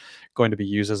 That's going to be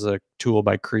used as a tool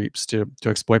by creeps to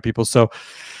exploit people. So,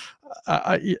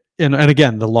 and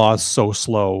again, the law is so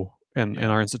slow. And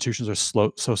our institutions are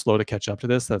so slow to catch up to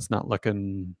this. That's not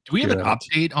looking. Do we have an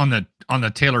update on the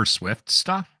Taylor Swift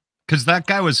stuff? Because that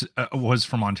guy was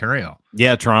from Ontario.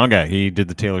 Yeah, Toronto guy. He did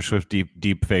the Taylor Swift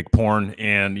deep fake porn,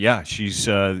 and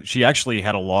she actually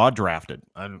had a law drafted.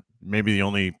 Maybe the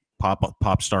only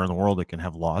pop star in the world that can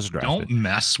have laws drafted. Don't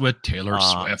mess with Taylor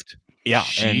Swift. Yeah,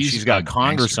 and she's got a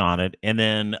Congress gangster. on it. And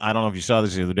then I don't know if you saw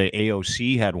this the other day.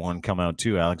 AOC had one come out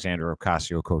too. Alexandra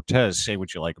Ocasio-Cortez. Say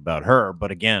what you like about her,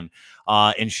 but again,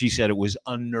 and she said it was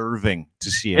unnerving to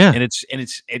see it. Yeah. And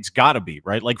it's got to be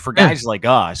right. Like for guys like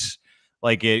us,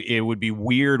 like it would be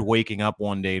weird waking up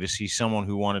one day to see someone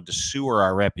who wanted to sewer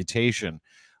our reputation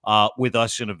with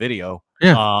us in a video.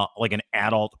 Yeah. Like an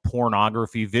adult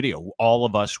pornography video. All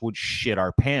of us would shit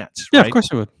our pants. Yeah, right? of course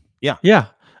it would. Yeah. Yeah.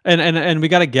 And we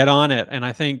got to get on it. And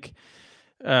I think,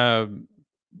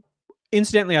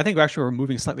 incidentally, I think actually we're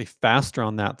moving slightly faster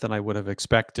on that than I would have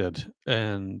expected,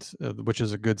 and which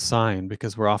is a good sign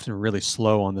because we're often really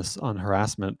slow on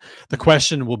harassment. The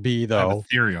question will be I have a though,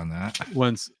 theory on that.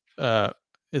 once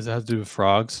is it has to do with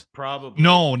frogs? Probably.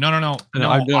 No.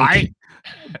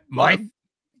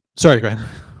 Sorry, go ahead.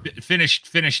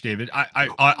 Finish, David.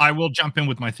 I will jump in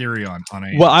with my theory on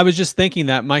a. Well, I was just thinking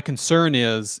that my concern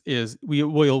is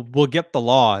we'll get the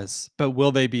laws, but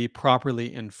will they be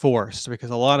properly enforced?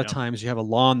 Because a lot of times you have a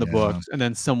law in the books, and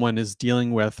then someone is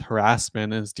dealing with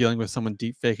harassment and is dealing with someone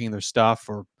deep faking their stuff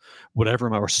or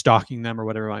whatever, or stalking them or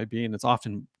whatever it might be, and it's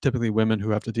often typically women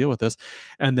who have to deal with this,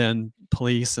 and then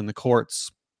police and the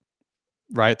courts.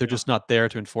 Right, they're just not there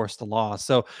to enforce the law.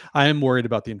 So I am worried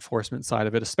about the enforcement side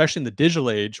of it, especially in the digital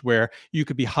age where you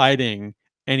could be hiding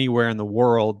anywhere in the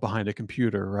world behind a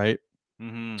computer, right?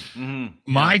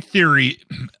 My theory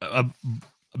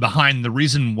behind the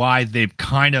reason why they've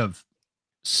kind of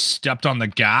stepped on the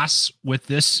gas with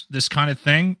this kind of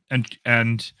thing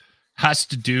and has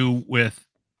to do with,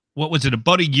 what was it,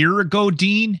 about a year ago,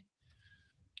 Dean,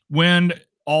 when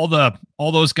all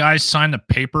those guys signed the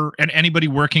paper, and anybody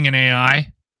working in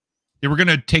AI, they were going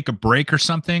to take a break or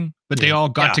something, but they all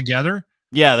got together.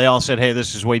 Yeah, they all said, hey,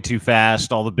 this is way too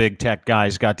fast. All the big tech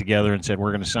guys got together and said,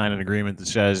 we're going to sign an agreement that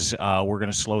says we're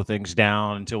going to slow things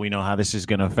down until we know how this is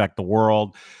going to affect the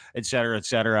world, et cetera, et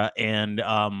cetera. And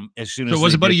as soon as it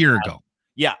was about a year ago.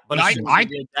 Yeah, but I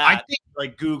think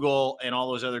like Google and all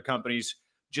those other companies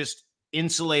just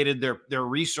insulated their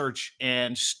research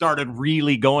and started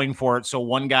really going for it, so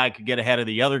one guy could get ahead of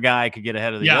the other guy, could get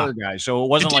ahead of the other guy. So it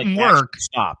wasn't like work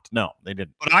stopped. No, they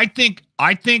didn't. But I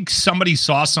think somebody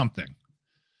saw something.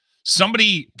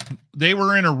 They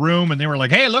were in a room and they were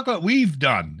like, hey, look what we've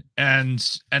done, and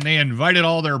they invited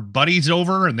all their buddies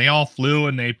over, and they all flew,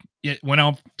 and they went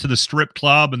out to the strip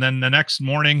club, and then the next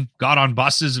morning got on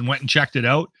buses and went and checked it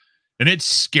out, and it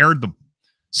scared them.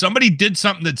 Somebody did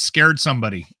something that scared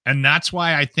somebody. And that's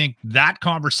why I think that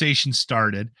conversation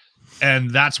started. And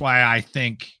that's why I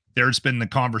think there's been the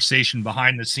conversation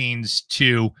behind the scenes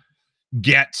to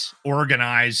get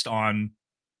organized on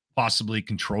possibly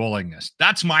controlling this.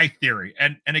 That's my theory.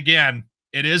 And again,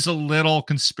 it is a little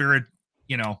conspiracy.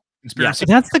 Yeah,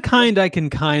 that's the kind I can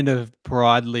kind of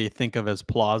broadly think of as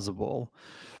plausible.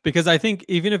 Because I think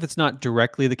even if it's not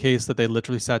directly the case that they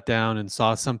literally sat down and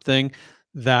saw something,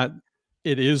 that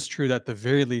it is true that at the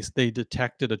very least they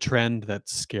detected a trend that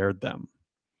scared them,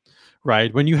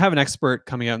 right? When you have an expert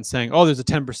coming out and saying, oh, there's a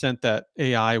 10% that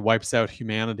AI wipes out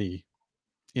humanity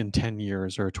in 10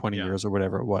 years or 20 years or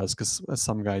whatever it was, because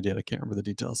some guy did, I can't remember the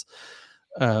details.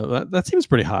 That seems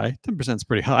pretty high. 10% is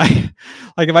pretty high.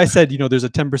 Like if I said, there's a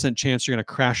 10% chance you're going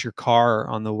to crash your car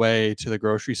on the way to the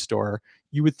grocery store,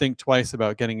 you would think twice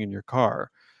about getting in your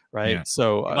car. Right. Yeah.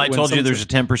 So if I told you there's a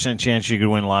 10% chance you could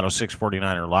win Lotto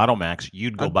 649 or Lotto Max,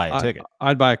 you'd go buy a ticket.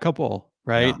 I'd buy a couple.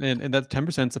 Right. Yeah. And that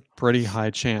 10% is a pretty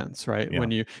high chance. Right. Yeah.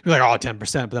 When you're like, oh, 10%.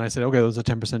 But then I said, okay, there's a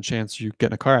 10% chance you get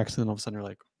in a car accident. All of a sudden you're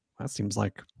like, that seems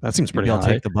pretty high. I'll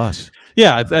take the bus.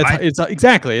 Yeah. It's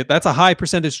exactly. That's a high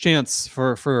percentage chance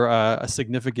for a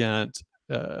significant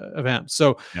event.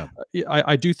 So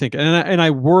I do think, and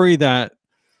I worry that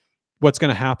what's going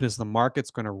to happen is the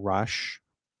market's going to rush.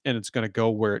 And it's going to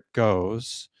go where it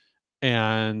goes,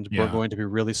 and we're going to be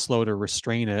really slow to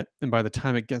restrain it. And by the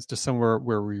time it gets to somewhere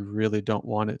where we really don't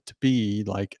want it to be,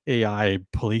 like AI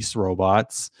police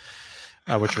robots,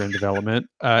 which are in development,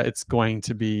 it's going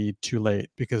to be too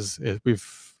late because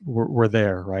we're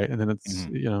there, right? And then it's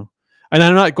and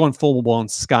I'm not going full blown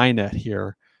Skynet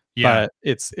here, but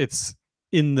it's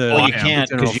in the. Well, you can't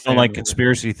because you don't like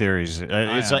conspiracy theories.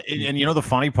 It's like, and the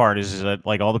funny part is that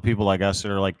like all the people like us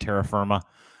that are like terra firma.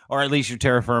 Or at least you're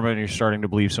terra firma and you're starting to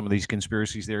believe some of these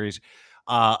conspiracy theories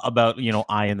about,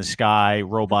 eye in the sky,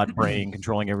 robot brain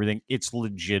controlling everything. It's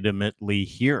legitimately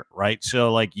here, right?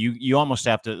 So like you almost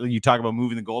have to, you talk about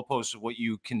moving the goalposts of what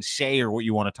you can say or what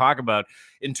you want to talk about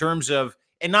in terms of,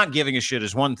 and not giving a shit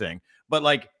is one thing, but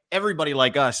like everybody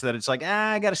like us that it's like,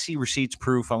 I got to see receipts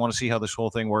proof. I want to see how this whole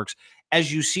thing works.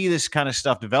 As you see this kind of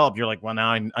stuff develop, you're like, well,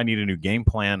 now I need a new game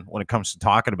plan when it comes to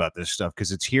talking about this stuff,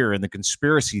 because it's here in the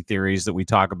conspiracy theories that we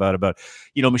talk about,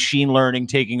 you know, machine learning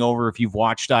taking over. If you've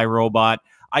watched iRobot,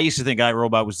 I used to think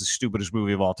iRobot was the stupidest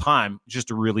movie of all time.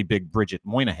 Just a really big Bridget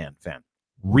Moynihan fan.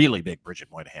 Really big Bridget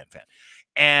Moynihan fan.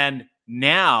 And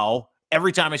now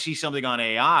every time I see something on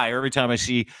AI, or every time I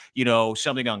see, you know,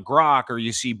 something on Grok, or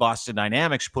you see Boston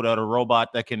Dynamics put out a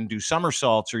robot that can do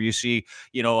somersaults, or you see,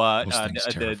 you know,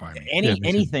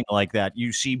 anything like that.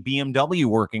 You see BMW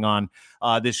working on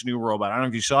this new robot. I don't know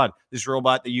if you saw it. This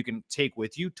robot that you can take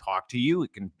with you, talk to you.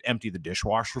 It can empty the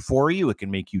dishwasher for you. It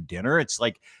can make you dinner. It's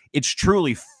like, it's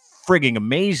truly frigging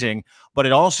amazing. But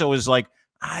it also is like,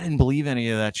 I didn't believe any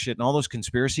of that shit. And all those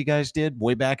conspiracy guys did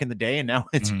way back in the day. And now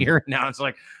it's here. Now it's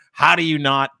like, how do you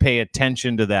not pay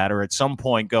attention to that? Or at some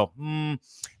point go,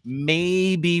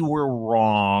 maybe we're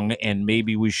wrong, and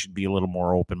maybe we should be a little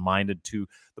more open-minded to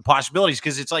the possibilities,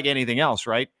 because it's like anything else,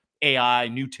 right? AI,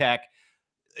 new tech.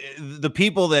 The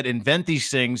people that invent these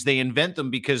things, they invent them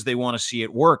because they want to see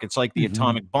it work. It's like the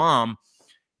atomic bomb.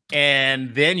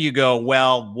 And then you go,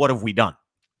 well, what have we done?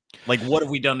 Like, what have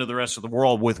we done to the rest of the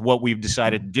world with what we've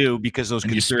decided to do? Because those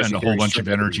and you spend a whole bunch of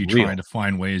energy trying to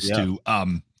find ways to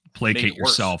placate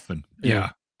yourself. And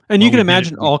and you can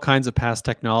imagine all kinds of past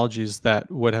technologies that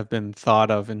would have been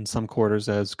thought of in some quarters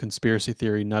as conspiracy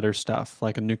theory nutter stuff,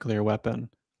 like a nuclear weapon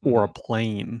or a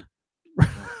plane.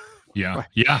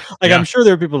 I'm sure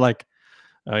there are people like,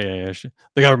 oh yeah,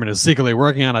 the government is secretly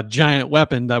working on a giant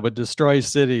weapon that would destroy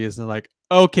cities, and they're like,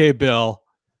 okay, Bill,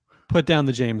 put down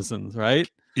the Jamesons, right?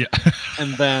 Yeah.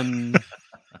 And then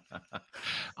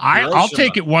I'll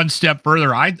take it one step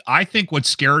further. I think what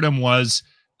scared him was,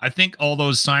 I think all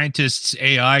those scientists,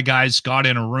 AI guys, got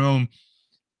in a room,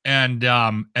 and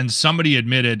somebody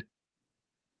admitted,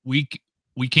 we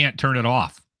can't turn it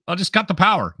off. I'll just cut the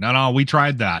power. No, we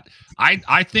tried that.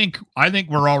 I think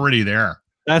we're already there.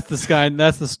 That's the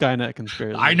Skynet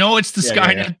conspiracy. I know it's the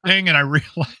Skynet thing, and I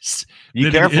realize be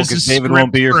careful, because David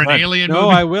won't be your friend. Alien no,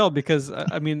 movie. I will, because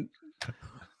I mean,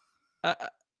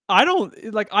 I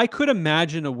don't like. I could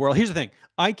imagine a world. Here's the thing: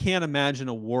 I can't imagine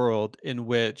a world in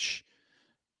which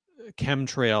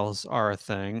chemtrails are a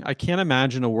thing. I can't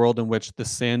imagine a world in which the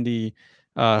Sandy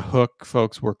Hook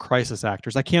folks were crisis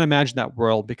actors. I can't imagine that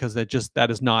world, because that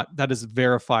is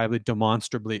verifiably,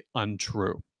 demonstrably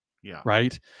untrue. Yeah.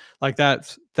 Right. Like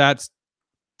that's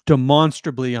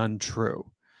demonstrably untrue.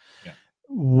 Yeah.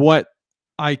 What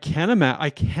I can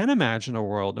imagine a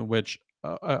world in which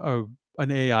an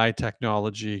AI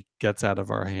technology gets out of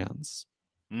our hands.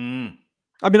 I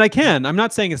mean, I can. I'm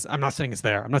not saying it's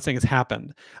there. I'm not saying it's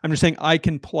happened. I'm just saying I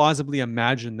can plausibly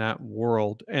imagine that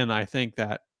world, and I think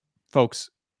that folks,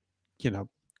 you know,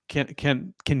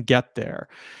 can get there.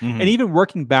 And even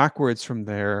working backwards from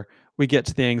there, we get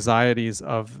to the anxieties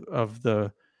of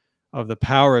the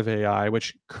power of AI,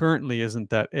 which currently isn't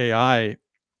that AI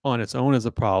on its own is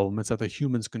a problem. It's that the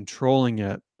humans controlling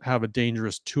it have a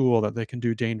dangerous tool that they can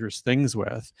do dangerous things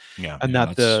with. And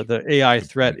that the AI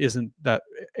threat isn't that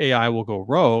AI will go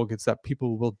rogue. It's that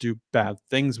people will do bad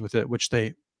things with it, which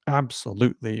they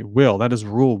absolutely will. That is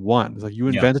rule one. It's like, you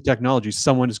invent a technology,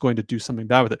 someone is going to do something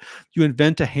bad with it. You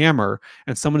invent a hammer,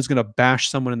 and someone is going to bash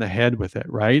someone in the head with it,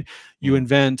 right? You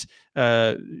invent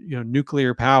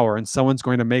nuclear power, and someone's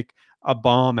going to make a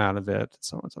bomb out of it.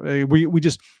 So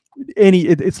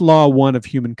it's law one of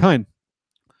humankind.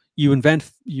 You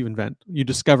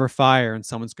discover fire, and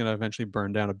someone's going to eventually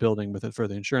burn down a building with it for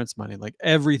the insurance money. Like,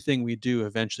 everything we do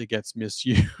eventually gets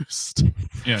misused.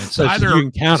 Yeah, it's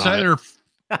either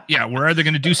we're either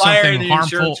going to do something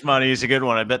harmful. Insurance money is a good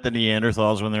one. I bet the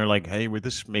Neanderthals, when they're like, hey,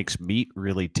 this makes meat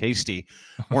really tasty,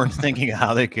 weren't thinking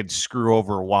how they could screw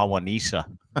over Wawanisa.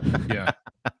 Yeah.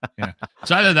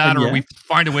 It's either that, or we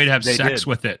find a way to have sex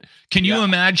with it. Can you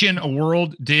imagine a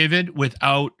world, David,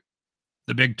 without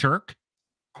the Big Turk?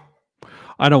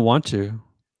 I don't want to.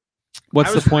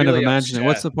 What's the point of imagining?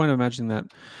 What's the point of imagining that?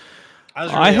 I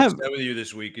was really upset with you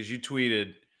this week because you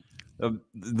tweeted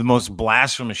the most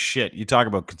blasphemous shit. You talk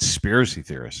about conspiracy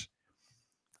theorists.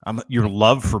 Your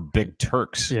love for Big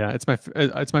Turks. Yeah, it's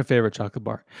my favorite chocolate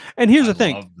bar. And here's the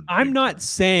thing: I'm not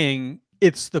saying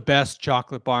it's the best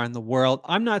chocolate bar in the world.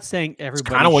 I'm not saying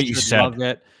everybody kind of what you said. Love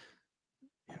it.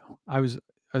 I was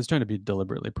trying to be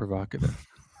deliberately provocative.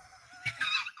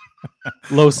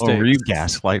 Low stakes. Oh, were you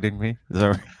gaslighting me?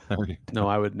 No,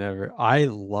 I would never. I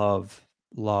love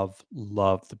love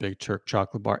the Big Turk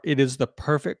chocolate bar. It is the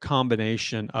perfect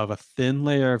combination of a thin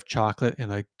layer of chocolate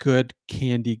and a good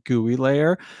candy gooey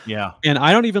layer. Yeah. And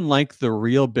I don't even like the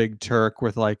real Big Turk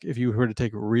with, like, if you were to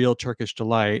take real Turkish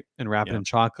Delight and wrap it in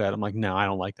chocolate, I'm like, no, I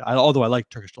don't like that. Although I like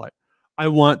Turkish Delight. I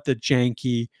want the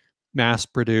janky,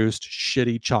 mass-produced,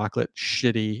 shitty chocolate,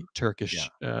 shitty Turkish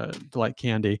Delight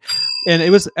candy. And it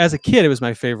was, as a kid, it was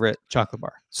my favorite chocolate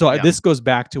bar. So this goes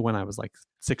back to when I was like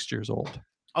 6 years old.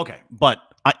 Okay, but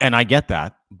I get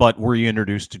that. But were you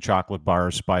introduced to chocolate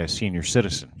bars by a senior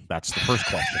citizen? That's the first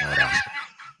question I would ask.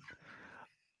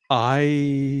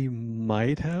 I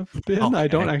might have been. Okay. I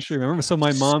don't actually remember. So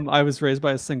my mom, I was raised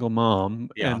by a single mom.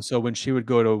 Yeah. And so when she would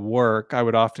go to work, I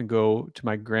would often go to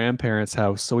my grandparents'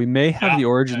 house. So we may have the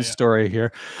origin story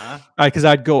here. Because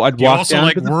I'd walk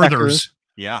down to the Werther's.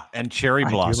 Yeah, and cherry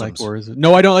blossoms. I do like Werther's.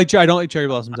 No, I don't like cherry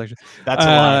blossoms, actually. That's a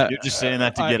lie. You're just saying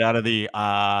that to get out of the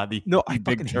no, I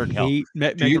Big Turk hate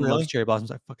Megan loves cherry blossoms.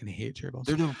 I fucking hate cherry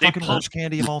blossoms. They're the fucking worst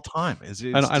candy of all time.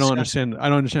 I don't understand. I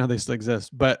don't understand how they still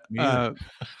exist. But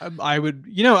I would,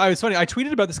 I was funny. I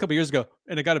tweeted about this a couple years ago,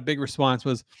 and it got a big response.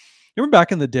 Was, remember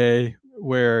back in the day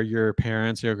where your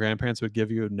parents or your grandparents would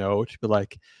give you a note, be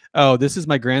like, "Oh, this is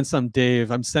my grandson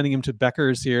Dave. I'm sending him to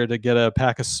Becker's here to get a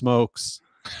pack of smokes.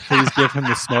 Please give him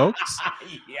the smokes."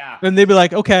 Yeah. And they'd be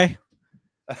like, okay.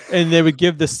 And they would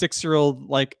give the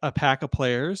 6-year-old like a pack of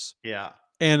Players. Yeah.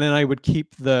 And then I would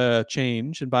keep the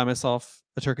change and buy myself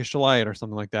a Turkish Delight or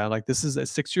something like that. Like, this is at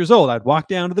 6 years old. I'd walk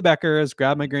down to the Becker's,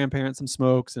 grab my grandparents some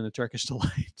smokes and a Turkish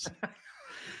Delight.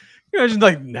 Imagine,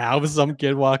 like, now some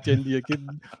kid walked into you.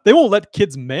 They won't let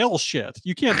kids mail shit.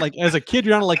 You can't, like, as a kid,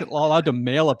 you're not like allowed to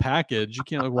mail a package. You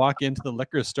can't, like, walk into the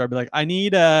liquor store and be like, I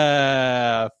need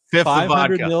a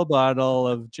 500 ml bottle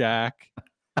of Jack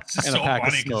and a pack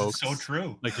of smokes. It's so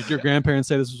true. Like, did your grandparents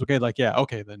say this was okay? Like, yeah,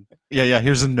 okay then. Yeah.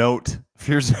 Here's a note.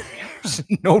 Here's a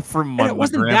note from my it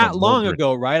wasn't that long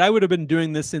ago, right? I would have been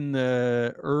doing this in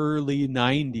the early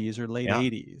 90s or late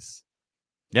 80s.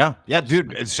 Yeah,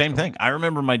 dude, same thing. I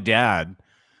remember my dad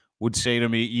would say to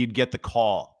me, you'd get the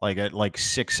call like at like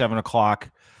 6, 7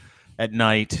 o'clock at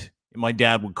night. My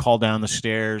dad would call down the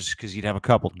stairs because he'd have a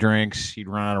couple drinks. He'd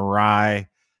run out of rye.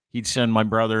 He'd send my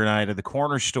brother and I to the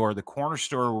corner store. The corner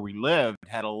store where we lived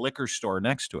had a liquor store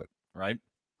next to it, right?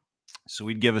 So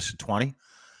he'd give us a 20.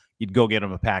 You'd go get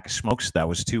him a pack of smokes. That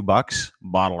was $2.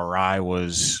 Bottle of rye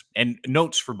was, and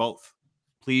notes for both.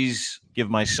 Please give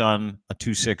my son a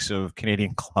 2.6 of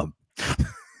Canadian Club.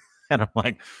 And I'm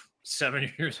like,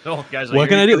 7 years old. Guys, like, what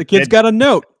can I do? The kid's got a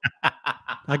note.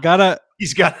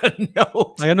 He's got a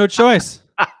note. I got no choice.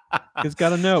 Kid's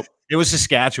got a note. It was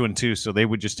Saskatchewan too, so they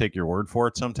would just take your word for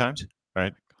it sometimes,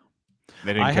 right?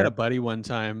 I had a buddy one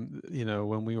time,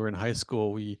 when we were in high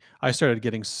school, I started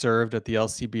getting served at the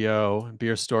LCBO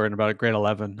beer store in about grade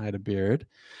 11. I had a beard.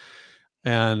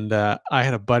 And I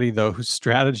had a buddy, though, whose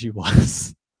strategy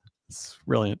was, it's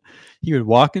brilliant. He would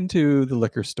walk into the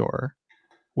liquor store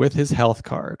with his health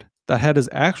card that had his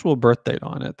actual birth date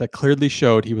on it that clearly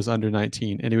showed he was under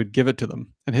 19, and he would give it to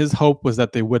them. And his hope was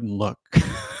that they wouldn't look.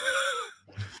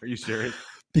 Are you serious?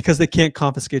 Because they can't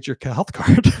confiscate your health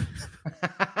card.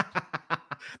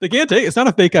 They can't take it. It's not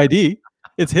a fake ID.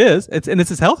 It's his. It's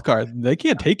his health card. They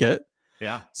can't take it.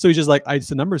 Yeah. So he's just like,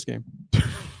 it's a numbers game.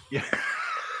 Yeah.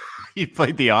 He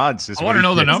played the odds. I want to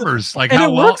know the numbers. Like, and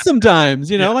it works sometimes,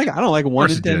 like, I don't like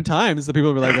 1 in 10 times the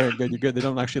people will be like, oh, good, you're good. They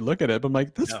don't actually look at it. But I'm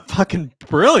like, that's fucking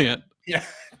brilliant. Yeah.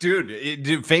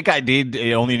 Dude, fake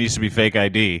ID, it only needs to be fake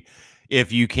ID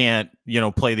if you can't,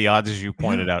 play the odds as you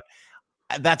pointed out.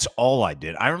 That's all I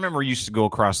did. I remember I used to go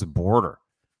across the border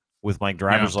with my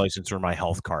driver's license or my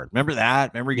health card. Remember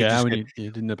that? Remember you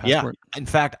didn't have a passport? Yeah. In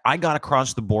fact, I got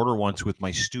across the border once with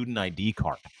my student ID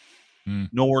card.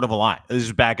 No word of a lie. This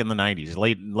is back in the 90s,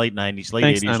 late 90s, late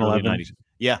 80s, early 90s.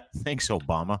 Yeah. Thanks,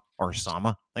 Obama or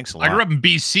Osama. Thanks a lot. I grew up in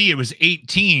BC. It was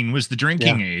 18 was the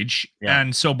drinking age. Yeah.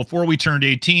 And so before we turned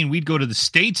 18, we'd go to the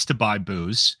States to buy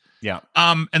booze. Yeah.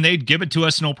 And they'd give it to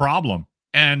us, no problem.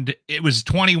 And it was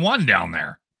 21 down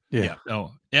there. Yeah.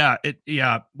 So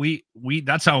we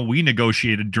that's how we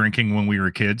negotiated drinking when we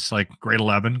were kids, like grade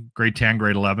 11, grade 10,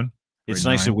 grade 11. It's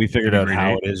nice that we figured out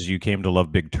how it is you came to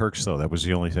love Big Turks, though. That was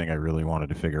the only thing I really wanted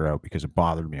to figure out because it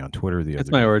bothered me on Twitter the other day.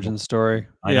 It's my origin story.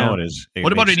 I know it is.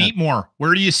 What about an Eat More?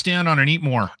 Where do you stand on an Eat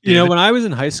More? When I was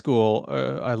in high school,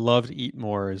 I loved Eat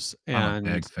Mores,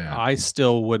 and I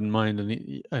still wouldn't mind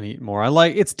an Eat More.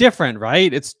 It's different,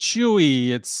 right? It's chewy.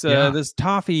 It's this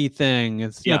toffee thing.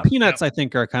 It's peanuts. I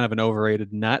think are kind of an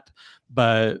overrated nut,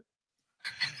 but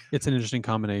it's an interesting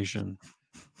combination.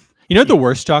 You know what the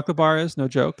worst chocolate bar is? No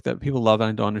joke. That people love and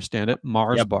I don't understand it.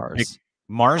 Mars bars.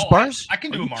 Mars Oh, bars? I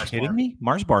can do Are a you Mars kidding bar. me?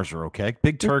 Mars bars are okay.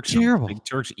 Big They're Turks. terrible. Big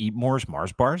Turks eat Mars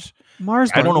bars.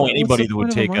 Mars I don't bar. know What's anybody the that would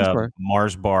point of a take Mars a bar?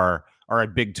 Mars bar or a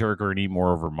Big Turk or an eat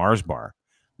more over Mars bar.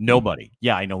 Nobody.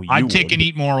 Yeah, I know you I'd take would. and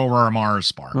eat more over a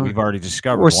Mars bar. Oh. We've already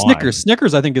discovered Or why. Snickers.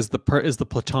 Snickers, I think, is the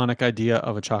platonic idea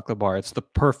of a chocolate bar. It's the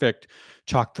perfect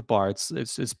chocolate bar.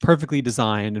 It's perfectly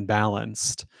designed and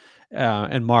balanced.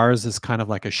 And Mars is kind of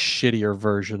like a shittier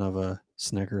version of a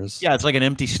Snickers. Yeah, it's like an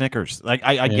empty Snickers. Like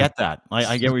I Yeah. get that.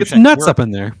 I get what you're It's saying. nuts up in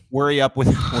there. Where are you at with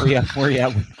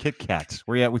Kit Kats?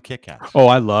 Where are you at with Kit Kats? Oh,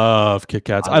 I love Kit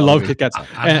Kats. I love Kit Kats. I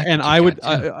like And Kit I would,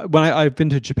 Kats, when I've been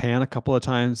to Japan a couple of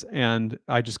times, and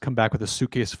I just come back with a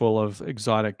suitcase full of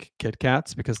exotic Kit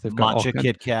Kats because they've got all Matcha kinds-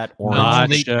 Kit Kat,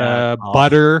 orange Kit Kat,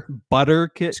 matcha, butter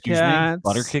Kit Excuse Kats. me,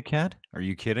 butter Kit Kat? Are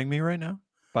you kidding me right now?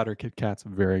 Butter Kit Kats,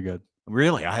 very good.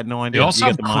 Really? I had no They idea. also You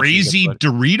have get the matcha, you crazy get the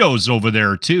butter. Doritos over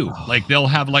there too. Like they'll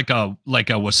have like a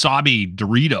wasabi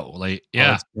Dorito. Like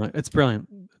yeah, It's brilliant.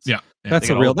 yeah. That's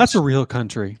They a got real. all That's a this- real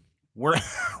country. Where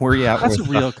are you at That's a with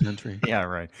real country. Yeah,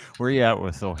 right. Where are you at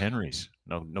with O. Henry's?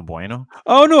 No bueno?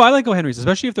 Oh no, I like O. Henry's,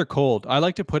 especially if they're cold. I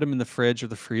like to put them in the fridge or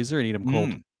the freezer and eat them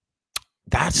cold.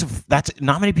 That's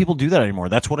not many people do that anymore.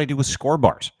 That's what I do with Score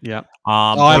bars. Yeah.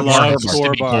 I I Score love bars Score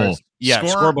to be cool. bars. Yeah,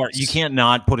 Score bar. You can't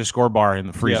not put a Score bar in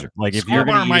the freezer. Like if Score you're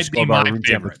going bar to might use Score be bar my room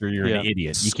favorite. temperature, you're an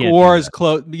idiot. You can't Score do is that.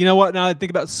 close. You know what? Now I think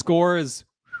about Score is.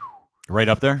 Right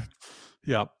up there.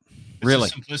 Yeah. It's Really?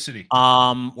 simplicity. Where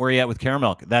are you at with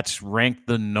Caramel? That's ranked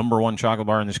the #1 chocolate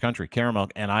bar in this country. Caramel,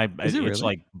 and Is it it's really?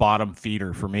 like bottom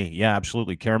feeder for me. Yeah,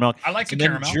 absolutely. Caramel. I like a And then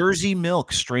caramel. Jersey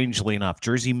Milk, strangely enough,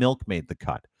 Jersey Milk made the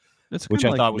cut, It's which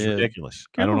kinda I thought like was mid. ridiculous.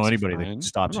 I don't know Caramels are anybody fine. that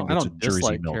stops and I gets a don't Jersey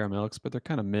dislike Milk. caramels, but they're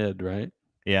kind of mid, right?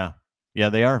 Yeah,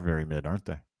 they are very mid, aren't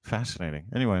they? Fascinating.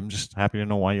 Anyway, I'm just happy to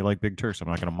know why you like Big Turks. I'm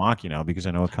not going to mock you now because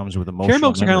I know it comes with emotional.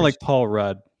 Caramels are kind of memories. like Paul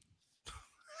Rudd.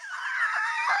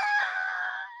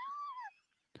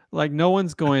 Like no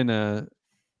one's going to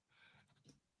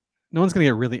get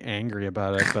really angry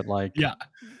about it, but like Yeah.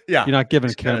 yeah, you're not giving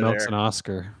it's kinda Caramels there. an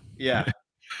Oscar. yeah,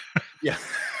 yeah.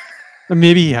 Or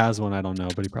maybe he has one. I don't know,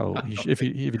 but he probably if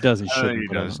he does, he I think should. he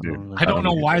does, dude. I don't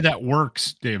know think why he that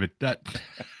works, David. That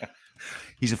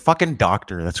He's a fucking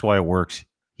doctor. That's why it works.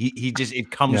 He just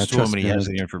it comes Yeah, to him trust and he me, has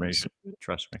I- the information.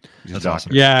 Trust me. He's a That's doctor.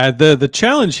 awesome. Yeah, the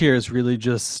challenge here is really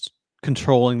just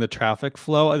controlling the traffic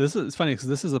flow. This is it's funny because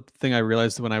this is a thing I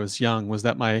realized when I was young was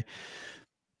that my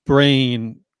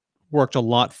brain worked a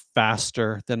lot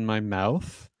faster than my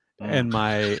mouth and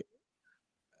my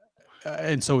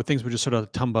and so things would just sort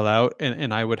of tumble out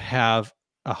and I would have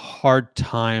a hard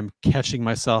time catching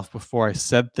myself before I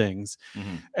said things.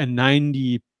 Mhm. And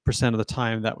 90% of the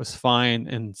time that was fine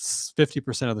and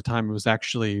 50% of the time it was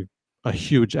actually a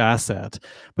huge asset,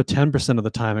 but 10% of the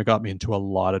time it got me into a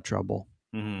lot of trouble.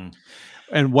 Mhm.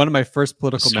 And one of my first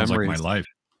political sounds like memories, my life.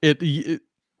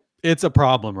 it's a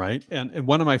problem, right? And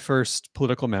one of my first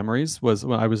political memories was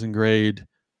when I was in grade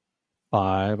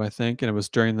 5, I think, and it was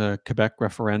during the Quebec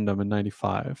referendum in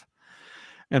 '95.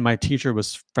 And my teacher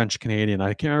was French Canadian.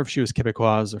 I can't remember if she was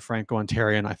Quebecoise or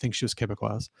Franco-Ontarian. I think she was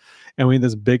Quebecoise. And we had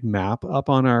this big map up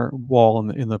on our wall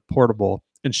in the portable,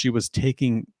 and she was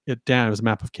taking it down. It was a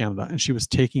map of Canada, and she was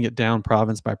taking it down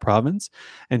province by province.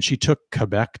 And she took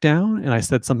Quebec down, and I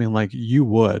said something like, "You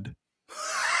would."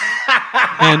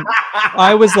 And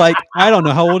I was like, I don't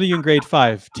know, how old are you in grade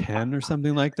 5? 10 or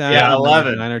something like that? Yeah, Maybe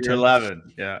 11. 9 or You're 10.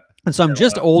 11. Yeah. And so I'm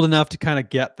just old enough to kind of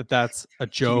get that that's a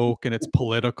joke and it's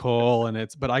political and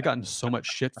but I got in so much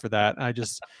shit for that. I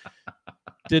just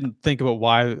didn't think about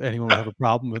why anyone would have a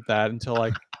problem with that until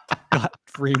I got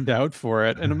reamed out for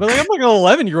it. And I'm like an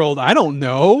 11-year-old. I don't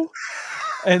know.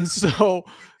 And so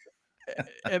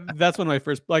that's when my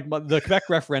first, the Quebec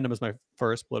referendum is my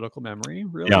first political memory,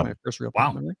 really. Yeah. My first real Wow.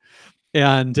 political memory.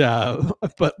 And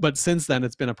but since then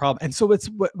it's been a problem. And so it's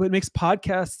what makes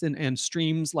podcasts and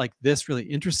streams like this really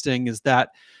interesting is that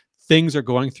things are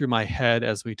going through my head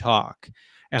as we talk,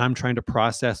 and I'm trying to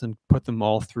process and put them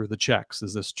all through the checks.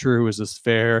 Is this true? Is this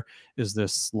fair? Is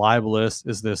this libelous?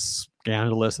 Is this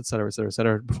scandalous, et cetera, et cetera, et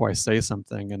cetera, before I say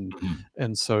something?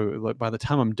 And so by the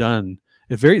time I'm done,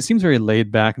 it seems very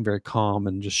laid back and very calm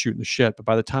and just shooting the shit. But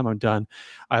by the time I'm done,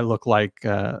 I look like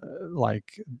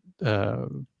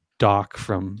Doc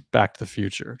from Back to the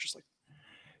Future, just like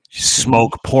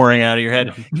Smoke pouring out of your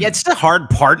head. Yeah, it's the hard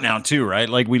part now too, right?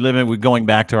 Like we're going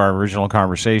back to our original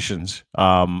conversations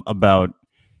about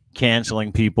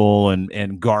canceling people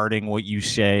and guarding what you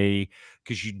say,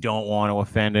 because you don't want to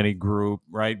offend any group,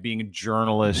 right? Being a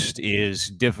journalist is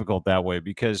difficult that way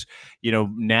because, you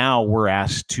know, now we're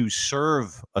asked to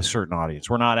serve a certain audience.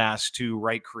 We're not asked to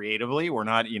write creatively. We're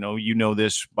not, you know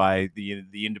this by the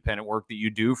independent work that you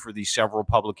do for the several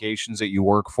publications that you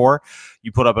work for.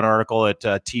 You put up an article at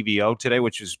TVO today,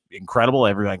 which is incredible.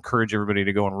 I encourage everybody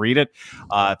to go and read it.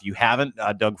 If you haven't,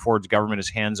 Doug Ford's government is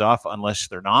hands off unless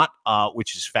they're not,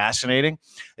 which is fascinating,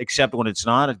 except when it's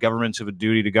not. Governments have a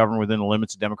duty to govern within the limits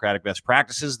of democratic best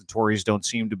practices. The Tories don't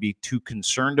seem to be too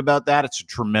concerned about that. It's a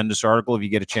tremendous article. If you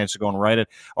get a chance to go and write it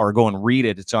or go and read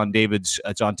it, it's on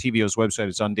TVO's website.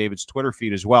 It's on David's Twitter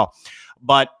feed as well.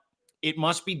 But it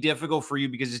must be difficult for you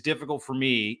because it's difficult for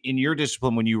me in your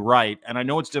discipline when you write. And I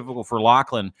know it's difficult for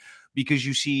Lochlin because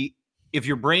you see, if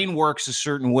your brain works a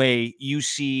certain way, you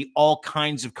see all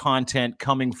kinds of content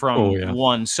coming from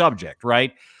one subject,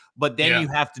 right? But then you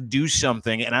have to do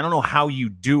something, and I don't know how you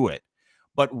do it,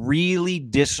 but really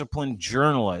disciplined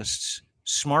journalists,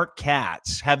 smart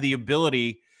cats, have the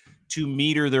ability to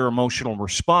meter their emotional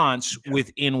response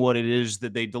within what it is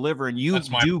that they deliver. And you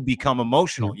do become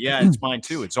emotional. Yeah, it's mine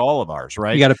too. It's all of ours,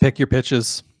 right? You got to pick your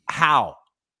pitches. How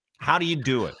do you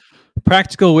do it?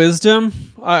 Practical wisdom.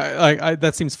 I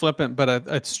that seems flippant, but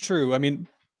it's true. I mean,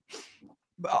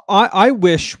 I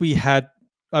wish we had.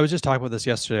 I was just talking about this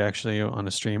yesterday, actually, on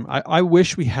a stream. I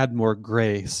wish we had more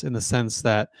grace in the sense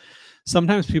that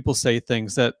sometimes people say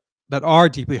things that are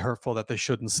deeply hurtful that they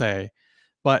shouldn't say.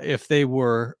 But if they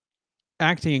were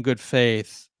acting in good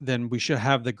faith, then we should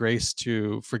have the grace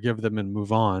to forgive them and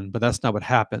move on. But that's not what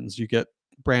happens. You get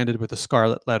branded with a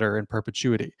scarlet letter in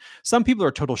perpetuity. Some people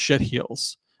are total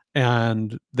shitheels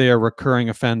and they are recurring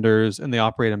offenders and they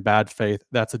operate in bad faith.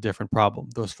 That's a different problem.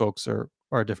 Those folks are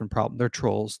a different problem. They're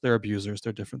trolls, they're abusers,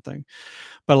 they're a different thing.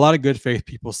 But a lot of good faith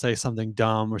people say something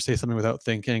dumb or say something without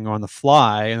thinking or on the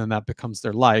fly, and then that becomes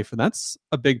their life. And that's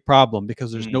a big problem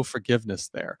because there's no forgiveness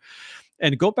there.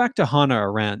 And go back to Hannah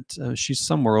Arendt. She's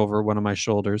somewhere over one of my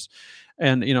shoulders.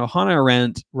 And, you know, Hannah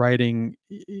Arendt, writing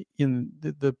in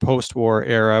the post-war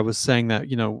era, was saying that,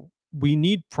 you know, we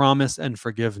need promise and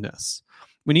forgiveness.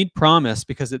 We need promise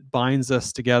because it binds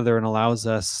us together and allows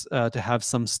us to have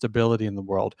some stability in the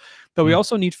world. But we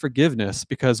also need forgiveness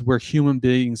because we're human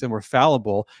beings and we're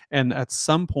fallible. And at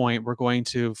some point, we're going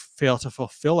to fail to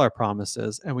fulfill our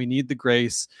promises. And we need the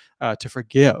grace to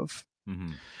forgive.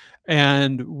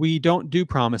 And we don't do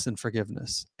promise and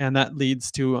forgiveness. And that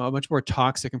leads to a much more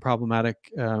toxic and problematic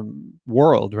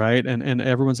world, right? And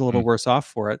everyone's a little worse off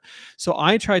for it. So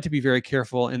I try to be very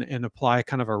careful and apply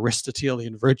kind of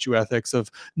Aristotelian virtue ethics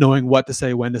of knowing what to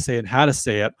say, when to say, and how to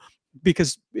say it.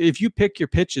 Because if you pick your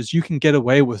pitches, you can get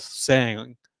away with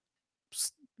saying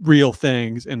real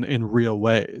things in real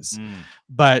ways.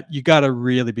 But you got to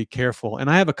really be careful. And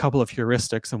I have a couple of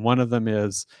heuristics, and one of them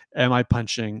is, am I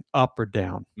punching up or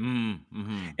down?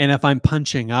 And if I'm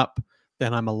punching up,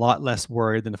 then I'm a lot less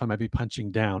worried than if I might be punching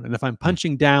down. And if I'm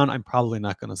punching down, I'm probably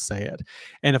not going to say it.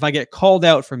 And if I get called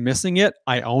out for missing it,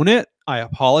 I own it, I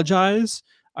apologize,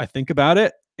 I think about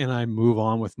it, and I move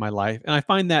on with my life. And I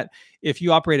find that if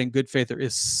you operate in good faith, there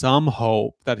is some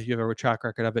hope that if you have a track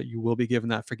record of it, you will be given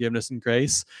that forgiveness and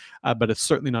grace, but it's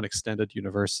certainly not extended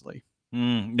universally.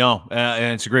 No,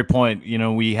 and it's a great point. You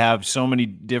know, we have so many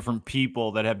different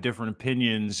people that have different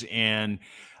opinions, and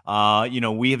you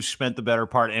know, we have spent the better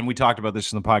part, and we talked about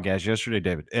this in the podcast yesterday,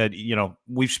 David. You know,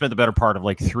 we've spent the better part of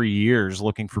like 3 years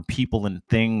looking for people and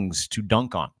things to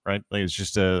dunk on, right? Like it's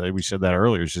just we said that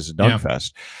earlier, it's just a dunk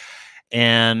fest.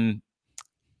 And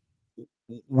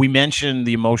we mentioned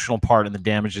the emotional part and the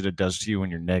damage that it does to you when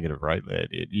you're negative, right?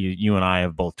 You and I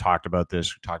have both talked about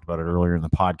this. We talked about it earlier in the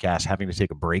podcast, having to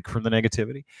take a break from the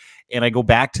negativity. And I go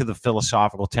back to the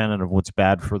philosophical tenet of what's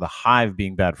bad for the hive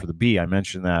being bad for the bee. I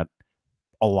mentioned that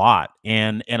a lot.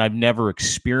 And I've never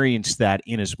experienced that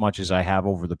in as much as I have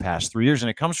over the past 3 years. And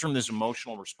it comes from this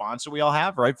emotional response that we all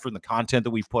have, right? From the content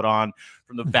that we put on,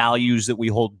 from the values that we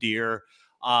hold dear.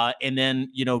 And then,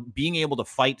 you know, being able to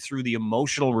fight through the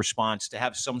emotional response to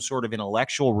have some sort of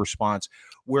intellectual response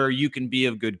where you can be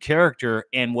of good character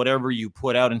and whatever you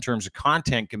put out in terms of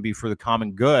content can be for the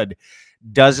common good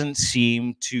doesn't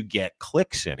seem to get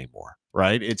clicks anymore,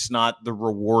 right? It's not the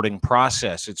rewarding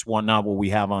process. It's not what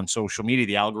we have on social media.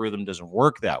 The algorithm doesn't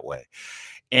work that way.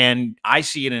 And I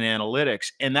see it in analytics,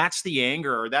 and that's the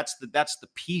anger, or that's the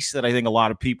piece that I think a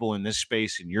lot of people in this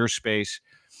space, in your space,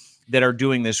 that are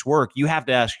doing this work, you have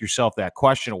to ask yourself that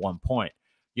question at one point.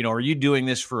 You know, are you doing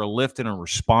this for a lift and a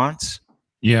response?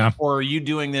 Yeah. Or are you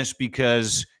doing this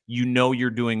because you know you're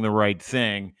doing the right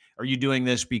thing? Are you doing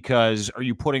this because, are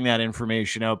you putting that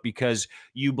information out because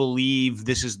you believe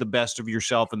this is the best of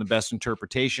yourself and the best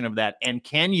interpretation of that? And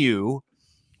can you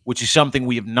which is something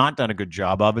we have not done a good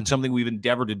job of and something we've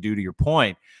endeavored to do, to your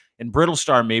point. And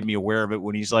Brittlestar made me aware of it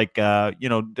when he's like, you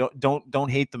know,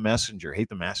 don't hate the messenger, hate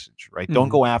the message, right? Don't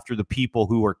go after the people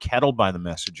who are kettled by the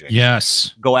messaging.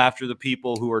 Yes. Go after the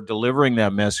people who are delivering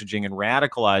that messaging and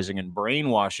radicalizing and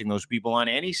brainwashing those people on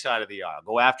any side of the aisle.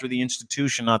 Go after the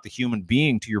institution, not the human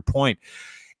being, to your point.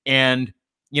 And,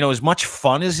 you know, as much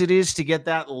fun as it is to get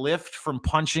that lift from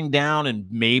punching down and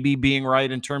maybe being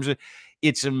right in terms of,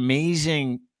 it's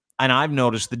amazing. And I've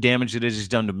noticed the damage that it has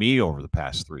done to me over the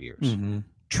past 3 years.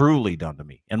 Truly done to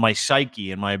me and my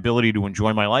psyche and my ability to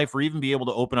enjoy my life, or even be able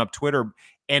to open up Twitter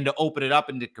and to open it up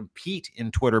and to compete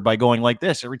in Twitter by going like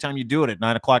this. Every time you do it at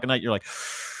 9 o'clock at night, you're like,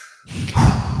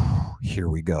 here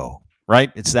we go,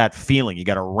 right? It's that feeling. You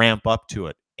got to ramp up to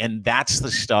it. And that's the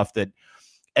stuff that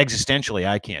existentially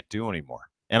I can't do anymore.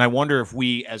 And I wonder if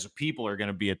we as a people are going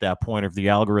to be at that point, if the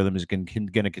algorithm is going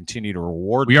to continue to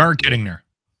reward. We are getting there.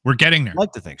 We're getting there. I'd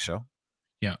like to think so.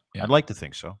 Yeah. I'd like to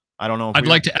think so. I don't know. If I'd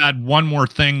like to add one more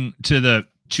thing to the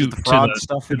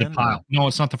pile. No,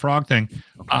 it's not the frog thing.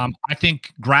 Okay. I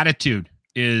think gratitude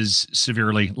is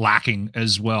severely lacking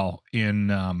as well in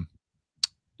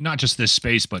not just this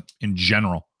space, but in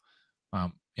general.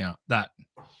 Yeah, that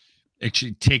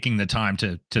actually taking the time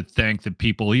to thank the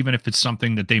people, even if it's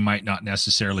something that they might not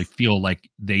necessarily feel like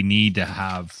they need to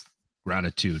have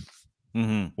gratitude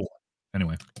for.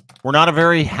 Anyway, we're not a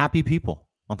very happy people.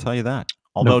 I'll tell you that.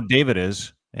 Although David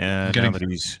is. And now that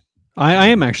he's, I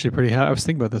am actually pretty happy. I was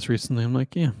thinking about this recently. I'm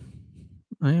like, yeah,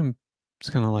 I am. It's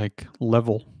kind of like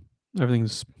level.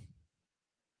 Everything's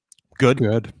good.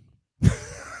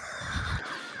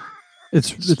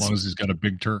 It's as long as he's got a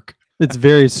big Turk. It's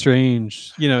very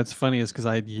strange. You know, it's funny is because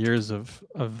I had years of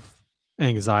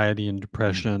anxiety and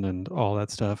depression and all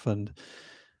that stuff, and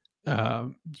you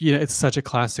know, it's such a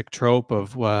classic trope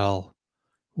of, well,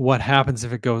 what happens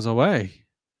if it goes away?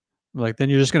 Like, then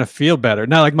you're just going to feel better.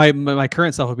 Now, like my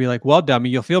current self would be like, well, dummy,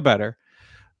 you'll feel better.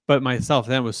 But myself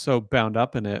then was so bound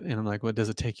up in it. And I'm like, what, does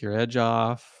it take your edge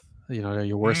off? You know, are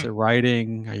you worse at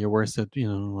writing? Are you worse at, you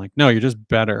know, like, no, you're just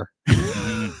better.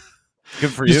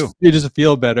 Good for you. You just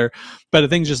feel better. But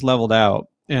things just leveled out.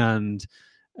 And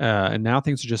now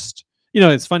things are just, you know,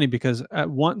 it's funny because at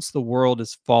once the world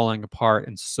is falling apart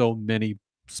in so many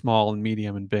small and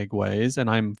medium and big ways, and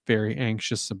I'm very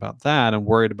anxious about that and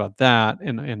worried about that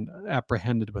and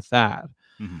apprehended with that.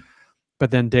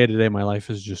 But then day to day my life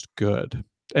is just good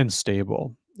and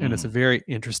stable, and it's a very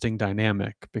interesting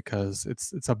dynamic because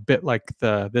it's a bit like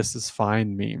the "this is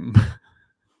fine" meme.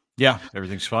 Yeah,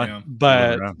 everything's fine. Yeah.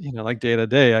 But you know, like day to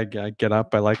day, I get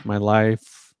up, I like my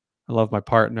life, I love my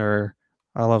partner,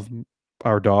 I love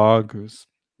our dog who's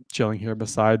chilling here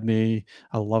beside me,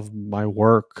 I love my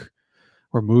work.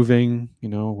 We're moving, you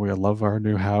know, we love our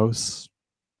new house.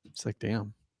 It's like,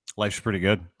 damn. Life's pretty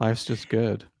good. Life's just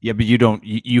good. Yeah, but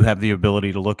you have the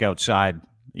ability to look outside,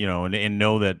 you know, and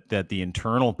know that the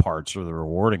internal parts are the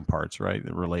rewarding parts, right?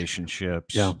 The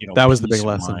relationships. Yeah, you know, that was the big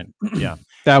lesson. Yeah.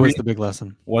 That was the big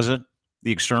lesson. Was it?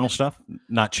 The external stuff?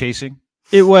 Not chasing?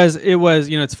 It was,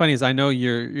 you know, it's funny is I know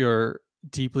you're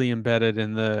deeply embedded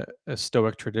in the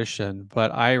Stoic tradition,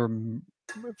 but I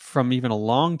from even a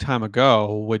long time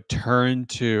ago would turn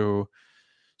to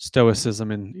Stoicism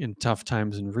in tough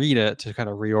times and read it to kind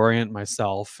of reorient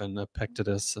myself, and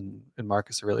Epictetus and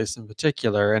Marcus Aurelius in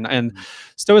particular. And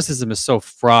Stoicism is so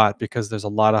fraught because there's a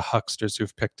lot of hucksters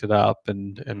who've picked it up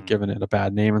and given it a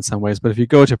bad name in some ways. But if you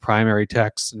go to primary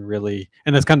texts and really,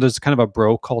 and there's kind of a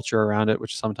bro culture around it,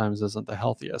 which sometimes isn't the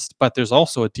healthiest, but there's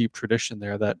also a deep tradition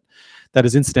there that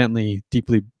is incidentally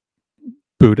deeply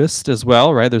Buddhist as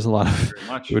well, right? There's a lot of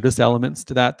Buddhist elements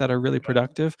to that are really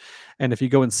productive. And if you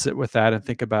go and sit with that and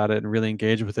think about it and really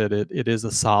engage with it, it is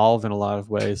a solve in a lot of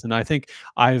ways. And I think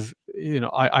I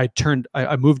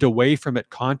moved away from it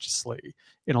consciously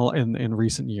in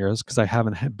recent years because I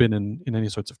haven't been in any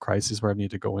sorts of crises where I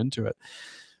need to go into it.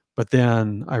 But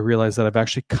then I realized that I've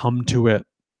actually come to it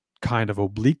kind of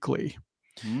obliquely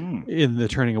in the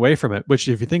turning away from it, which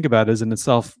if you think about it is in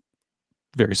itself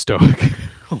very Stoic.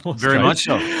 Almost, very right? much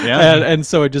so. Yeah. And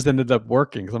so it just ended up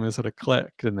working. Something sort of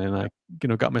clicked, and then I,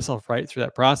 got myself right through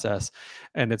that process,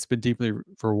 and it's been deeply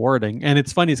rewarding. And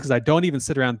it's funny, is because I don't even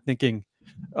sit around thinking,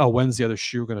 oh, when's the other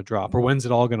shoe going to drop, or when's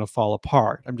it all going to fall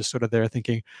apart? I'm just sort of there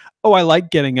thinking, oh, I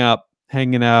like getting up,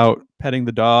 hanging out, petting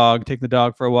the dog, taking the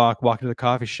dog for a walk, walking to the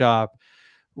coffee shop,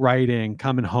 writing,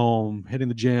 coming home, hitting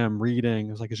the gym, reading.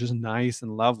 It's like, it's just nice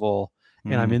and level,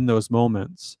 and I'm in those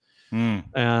moments.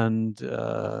 And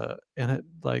it,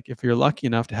 like, if you're lucky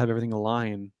enough to have everything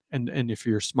align, and if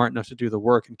you're smart enough to do the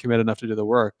work and commit enough to do the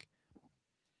work,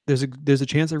 there's a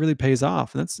chance it really pays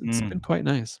off. And it's been quite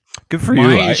nice. Good for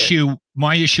my you.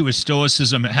 My issue with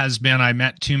stoicism has been I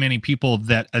met too many people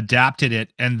that adapted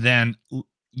it and then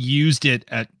used it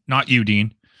at, not you,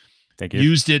 Dean, Thank you.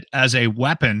 used it as a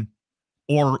weapon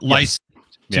or licensed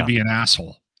to Yeah. be an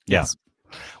asshole. Yes.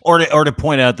 Or to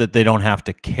point out that they don't have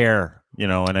to care, you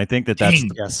know, and I think that that's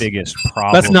the biggest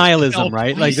problem. That's nihilism,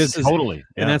 right? Like this is totally,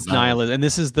 and that's nihilism. And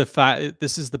this is the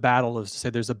this is the battle, is to say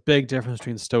there's a big difference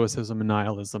between stoicism and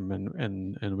nihilism,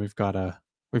 and we've got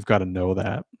to know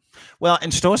that. Well,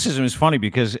 and stoicism is funny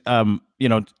because you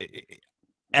know,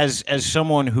 as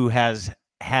someone who has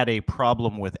had a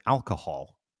problem with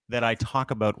alcohol that I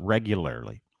talk about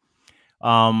regularly,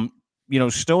 you know,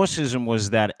 stoicism was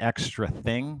that extra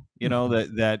thing, you know,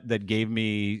 that gave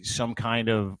me some kind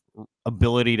of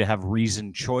ability to have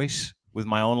reasoned choice with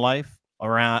my own life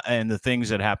around and the things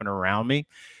that happen around me.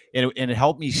 And it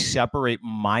helped me separate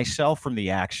myself from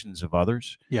the actions of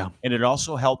others. Yeah. And it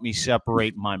also helped me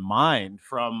separate my mind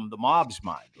from the mob's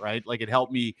mind, right? Like it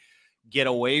helped me get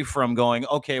away from going,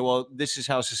 okay, well, this is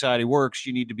how society works.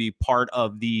 You need to be part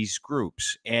of these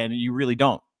groups. And you really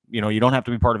don't. You know, you don't have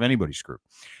to be part of anybody's group.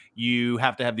 You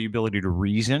have to have the ability to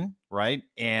reason, right?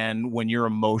 And when you're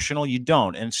emotional, you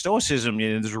don't. And stoicism,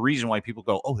 you know, there's a reason why people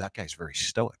go, oh, that guy's very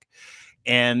stoic.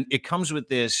 And it comes with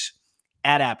this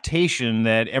adaptation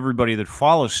that everybody that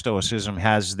follows stoicism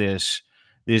has this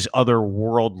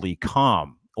otherworldly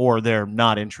calm, or they're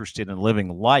not interested in living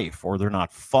life, or they're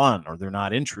not fun, or they're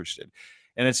not interested.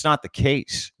 And it's not the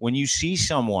case. When you see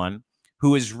someone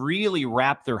who has really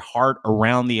wrapped their heart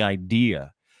around the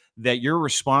idea that you're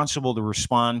responsible to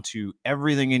respond to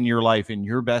everything in your life in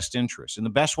your best interest, in the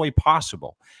best way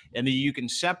possible, and that you can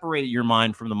separate your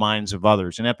mind from the minds of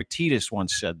others. And Epictetus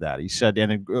once said that. He said,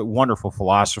 and a wonderful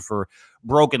philosopher,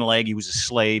 broken leg, he was a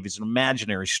slave. It's an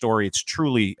imaginary story. It's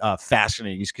truly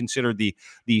fascinating. He's considered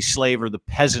the slave or the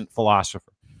peasant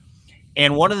philosopher.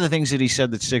 And one of the things that he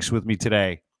said that sticks with me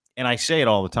today, and I say it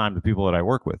all the time to people that I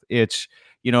work with, it's,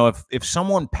 you know, if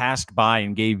someone passed by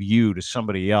and gave you to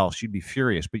somebody else, you'd be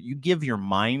furious, but you give your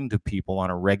mind to people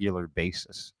on a regular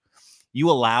basis.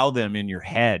 You allow them in your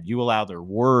head. You allow their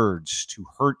words to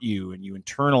hurt you, and you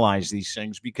internalize these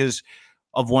things because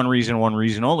of one reason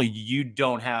only. You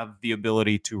don't have the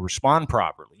ability to respond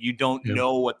properly. You don't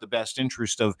know what the best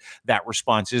interest of that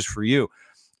response is for you.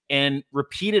 And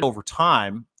repeated over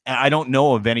time, I don't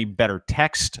know of any better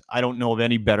text. I don't know of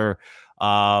any better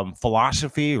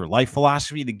philosophy or life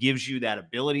philosophy that gives you that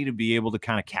ability to be able to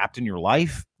kind of captain your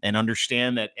life and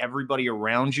understand that everybody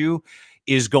around you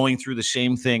is going through the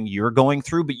same thing you're going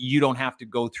through, but you don't have to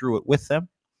go through it with them.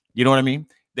 You know what I mean?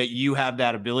 That you have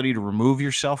that ability to remove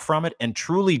yourself from it and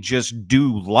truly just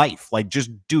do life, like just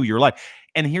do your life.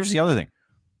 And here's the other thing.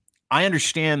 I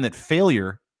understand that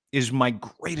failure is my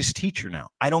greatest teacher now.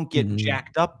 I don't get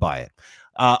jacked up by it.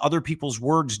 Other people's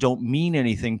words don't mean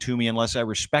anything to me unless I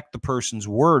respect the person's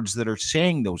words that are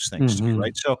saying those things to me,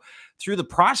 right? So through the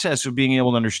process of being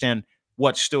able to understand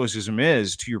what stoicism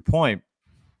is, to your point,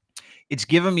 it's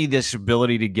given me this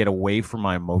ability to get away from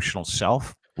my emotional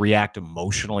self, react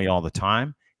emotionally all the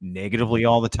time, negatively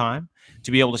all the time, to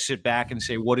be able to sit back and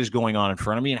say, what is going on in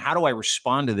front of me and how do I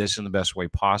respond to this in the best way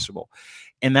possible?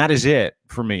 And that is it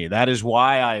for me. That is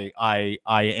why I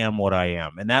am what I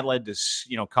am. And that led to,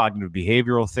 you know, cognitive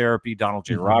behavioral therapy. Donald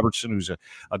J. Robertson, who's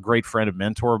a great friend and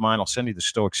mentor of mine. I'll send you the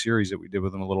Stoic series that we did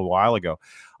with him a little while ago.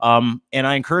 And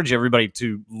I encourage everybody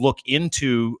to look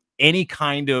into any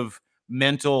kind of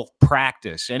mental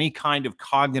practice, any kind of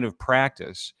cognitive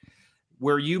practice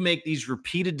where you make these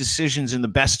repeated decisions in the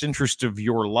best interest of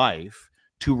your life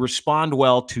to respond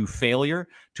well to failure,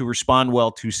 to respond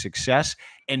well to success,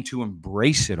 and to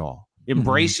embrace it all.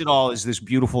 Embrace it all is this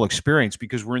beautiful experience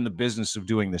because we're in the business of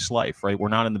doing this life, right? We're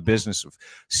not in the business of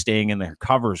staying in their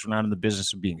covers. We're not in the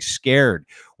business of being scared.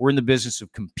 We're in the business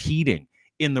of competing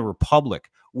in the republic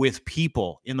with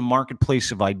people in the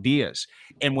marketplace of ideas.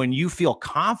 And when you feel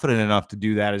confident enough to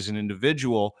do that as an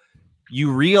individual, you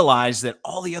realize that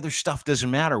all the other stuff doesn't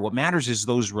matter. What matters is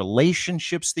those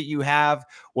relationships that you have.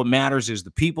 What matters is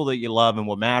the people that you love. And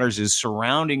what matters is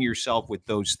surrounding yourself with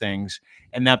those things.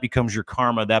 And that becomes your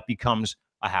karma. That becomes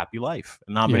a happy life.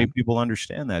 And not many people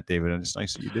understand that, David. And it's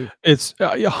nice that you do. It's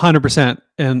 100%.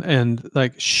 And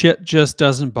like shit just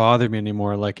doesn't bother me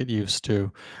anymore like it used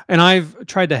to. And I've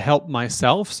tried to help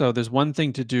myself. So there's one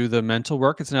thing to do the mental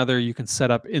work. It's another, you can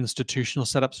set up institutional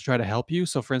setups to try to help you.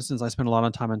 So for instance, I spend a lot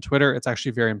of time on Twitter. It's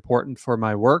actually very important for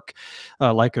my work,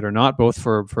 like it or not, both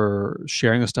for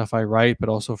sharing the stuff I write, but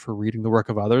also for reading the work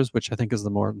of others, which I think is the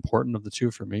more important of the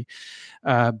two for me.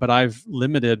 But I've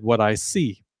limited what I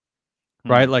see.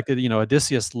 Right, like, you know,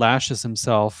 Odysseus lashes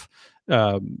himself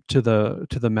to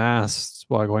the mass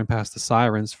while going past the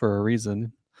sirens for a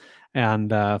reason. And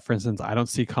for instance, I don't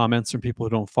see comments from people who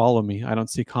don't follow me. I don't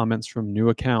see comments from new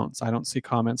accounts. I don't see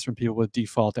comments from people with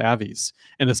default avies.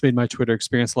 And it's made my Twitter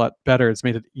experience a lot better. It's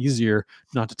made it easier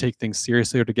not to take things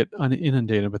seriously or to get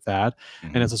inundated with that.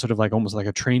 And it's a sort of like almost like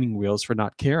a training wheels for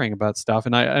not caring about stuff.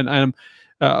 And I'm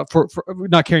for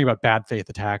not caring about bad faith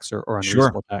attacks or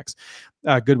unreasonable attacks.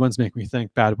 Good ones make me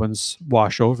think, bad ones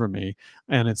wash over me.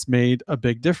 And it's made a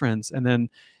big difference. And then,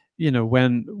 you know,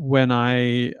 when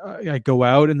I go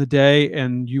out in the day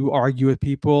and you argue with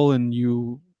people and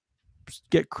you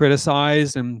get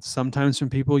criticized, and sometimes from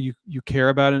people you care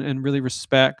about and really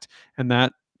respect, and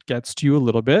that gets to you a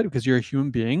little bit because you're a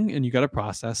human being and you got to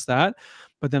process that.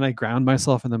 But then I ground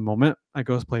myself in the moment. I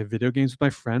go play video games with my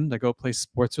friend. I go play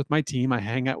sports with my team. I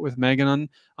hang out with Megan on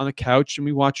the couch and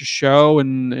we watch a show,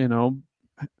 and you know,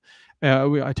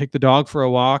 I take the dog for a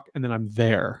walk, and then I'm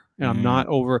there, and I'm not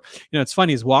over. You know, it's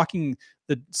funny is walking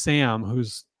Sam,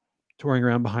 who's touring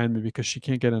around behind me because she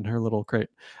can't get in her little crate.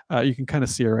 You can kind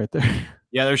of see her right there.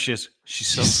 Yeah, there she is. She's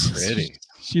so pretty.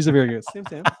 She's a very good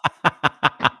Sam.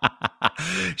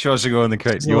 She wants to go in the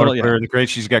crate. You want to put her in the crate?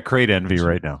 She's got crate envy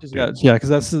right now. Yeah, because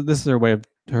this is her way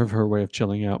of her way of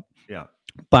chilling out. Yeah.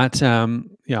 But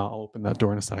yeah, I'll open that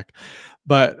door in a sec.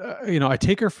 But you know, I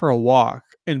take her for a walk,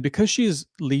 and because she's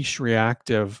leash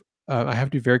reactive, I have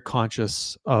to be very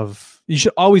conscious of. You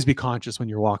should always be conscious when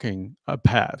you're walking a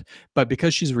pad, but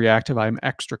because she's reactive, I'm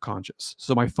extra conscious.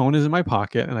 So my phone is in my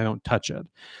pocket, and I don't touch it.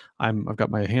 I've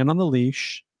got my hand on the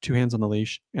leash, 2 hands on the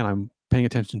leash, and I'm paying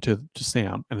attention to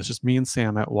Sam, and it's just me and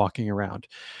Sam out walking around.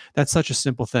 That's such a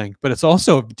simple thing, but it's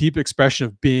also a deep expression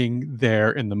of being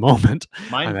there in the moment.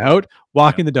 I'm out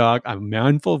walking the dog. I'm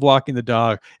mindful of walking the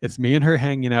dog. It's me and her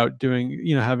hanging out, doing,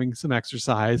 you know, having some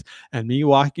exercise, and me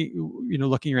walking, you know,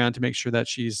 looking around to make sure that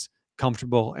she's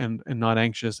comfortable and not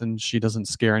anxious, and she doesn't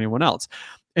scare anyone else.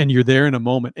 And you're there in a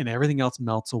moment, and everything else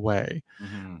melts away.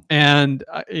 And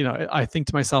you know, I think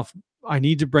to myself, I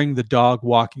need to bring the dog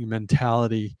walking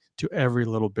mentality to every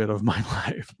little bit of my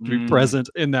life, to be present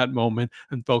in that moment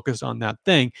and focused on that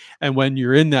thing. And when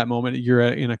you're in that moment, you're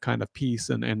in a kind of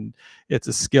peace, and it's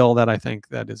a skill that I think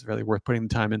that is really worth putting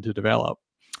the time in to develop.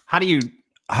 How do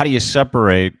you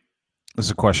separate? This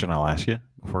is a question I'll ask you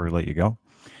before we let you go.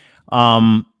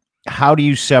 How do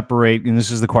you separate? And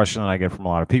this is the question that I get from a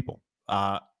lot of people.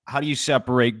 How do you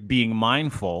separate being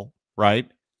mindful, right,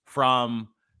 from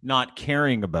not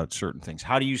caring about certain things?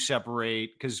 How do you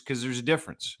separate? Because there's a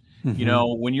difference. You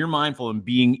know, when you're mindful and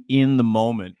being in the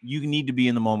moment, you need to be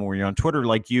in the moment. When you're on Twitter,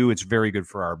 like you, it's very good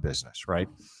for our business, right?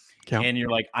 And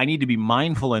you're like, I need to be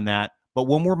mindful in that. But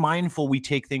when we're mindful, we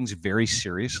take things very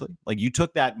seriously. Like you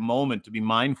took that moment to be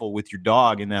mindful with your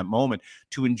dog in that moment,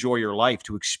 to enjoy your life,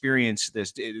 to experience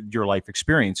this, your life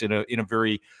experience in a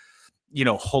very, you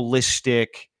know,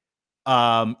 holistic.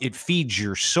 It feeds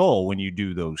your soul when you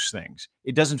do those things.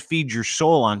 It doesn't feed your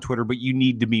soul on Twitter, but you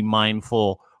need to be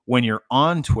mindful when you're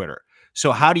on Twitter.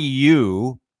 So how do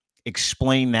you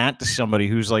explain that to somebody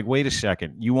who's like, wait a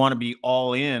second, you want to be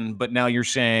all in, but now you're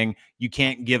saying you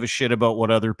can't give a shit about what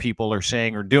other people are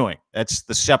saying or doing? That's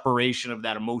the separation of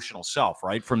that emotional self,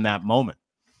 right, from that moment.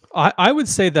 I would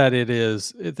say that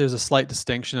there's a slight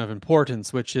distinction of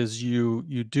importance, which is you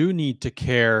do need to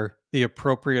care the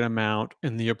appropriate amount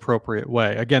in the appropriate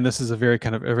way. Again, this is a very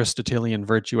kind of Aristotelian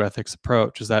virtue ethics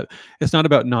approach, is that it's not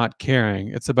about not caring.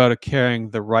 It's about caring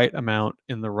the right amount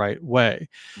in the right way.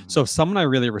 So if someone I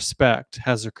really respect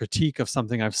has a critique of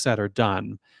something I've said or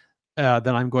done,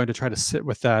 then I'm going to try to sit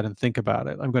with that and think about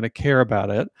it. I'm going to care about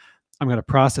it. I'm going to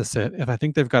process it. If I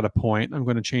think they've got a point, I'm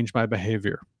going to change my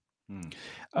behavior. And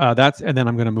then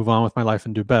I'm going to move on with my life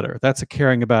and do better. That's a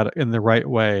caring about it in the right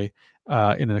way,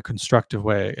 in a constructive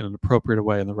way, in an appropriate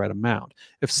way, in the right amount.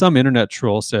 If some internet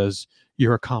troll says,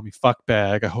 "You're a commie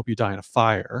fuckbag, I hope you die in a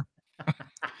fire,"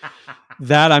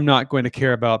 that I'm not going to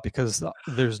care about, because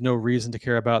there's no reason to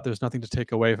care about. There's nothing to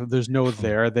take away from. There's no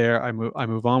there. I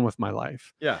move on with my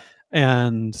life. Yeah.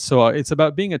 And so it's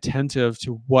about being attentive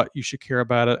to what you should care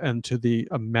about it, and to the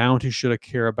amount you should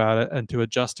care about it, and to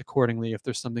adjust accordingly if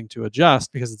there's something to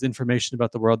adjust, because it's information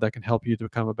about the world that can help you to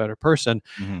become a better person.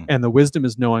 And the wisdom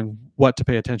is knowing what to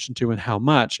pay attention to and how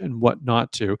much and what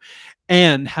not to,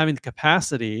 and having the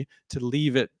capacity to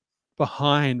leave it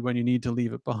behind when you need to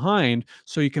leave it behind,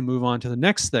 so you can move on to the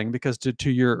next thing. Because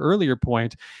to your earlier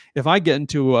point, if I get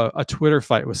into a Twitter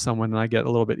fight with someone and I get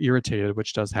a little bit irritated,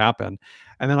 which does happen,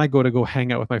 and then I go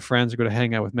hang out with my friends or go to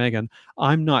hang out with Megan,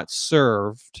 I'm not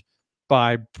served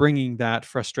by bringing that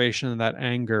frustration and that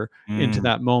anger into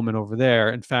that moment over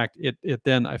there. In fact, it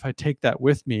then, if I take that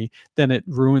with me, then it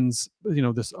ruins, you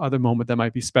know, this other moment that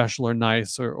might be special or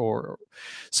nice or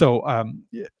so.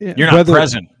 You're not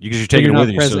present because you're taking it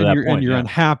with you. So and you're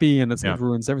unhappy, and it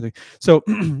ruins everything. So,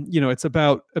 you know, it's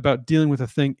about dealing with a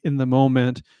thing in the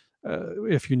moment.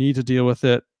 If you need to deal with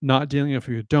it, not dealing if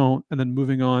you don't, and then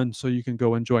moving on so you can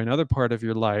go enjoy another part of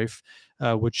your life,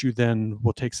 which you then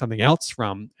will take something else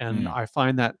from. And I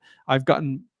find that I've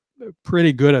gotten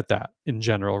pretty good at that in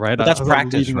general, right? But that's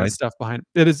practice, leaving right? that stuff behind.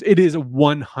 It is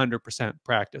 100%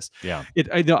 practice. Yeah.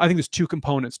 I think there's two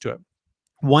components to it.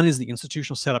 One is the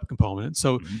institutional setup component.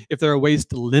 So if there are ways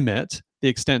to limit the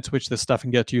extent to which this stuff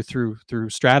can get to you through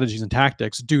strategies and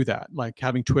tactics, do that. Like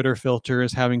having Twitter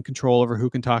filters, having control over who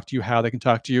can talk to you, how they can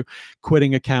talk to you,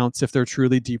 quitting accounts if they're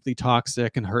truly deeply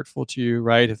toxic and hurtful to you,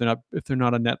 right? If they're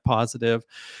not a net positive,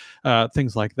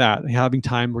 things like that. And having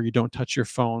time where you don't touch your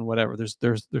phone, whatever.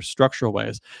 There's structural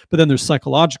ways, but then there's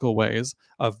psychological ways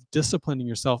of disciplining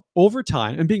yourself over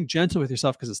time and being gentle with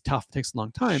yourself, because it's tough. It takes a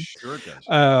long time. Sure it does.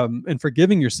 And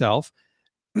forgiving yourself,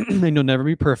 and you'll never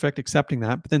be perfect, accepting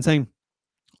that, but then saying,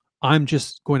 I'm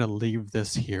just going to leave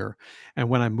this here. And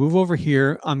when I move over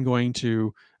here, I'm going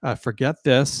to forget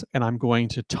this, and I'm going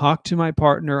to talk to my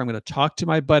partner. I'm going to talk to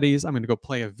my buddies. I'm going to go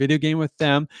play a video game with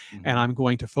them, and I'm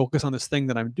going to focus on this thing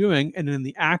that I'm doing. And in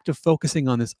the act of focusing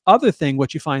on this other thing,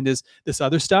 what you find is this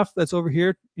other stuff that's over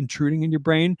here intruding in your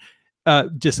brain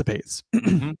dissipates.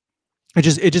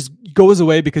 It just goes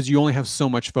away because you only have so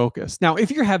much focus. Now,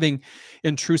 if you're having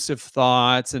intrusive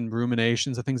thoughts and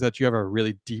ruminations and things that you have a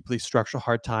really deeply structural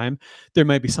hard time, there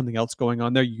might be something else going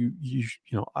on there. You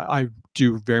know, I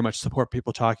do very much support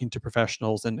people talking to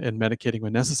professionals and medicating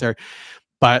when necessary.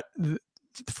 But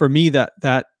for me,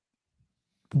 that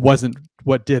wasn't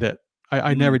what did it.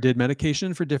 I never did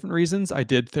medication for different reasons. I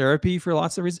did therapy for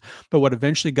lots of reasons. But what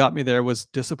eventually got me there was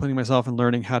disciplining myself and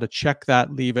learning how to check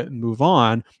that, leave it, and move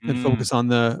on, and focus on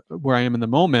where I am in the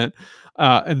moment.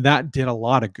 And that did a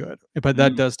lot of good. But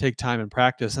that does take time and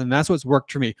practice. And that's what's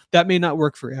worked for me. That may not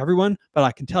work for everyone, but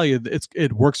I can tell you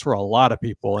it works for a lot of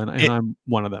people. And I'm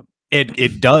one of them.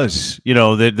 It does, you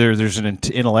know, there's an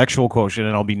intellectual quotient,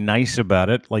 and I'll be nice about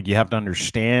it. Like, you have to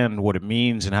understand what it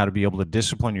means and how to be able to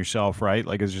discipline yourself, right?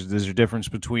 Like, there's a difference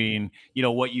between, you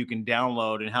know, what you can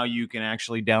download and how you can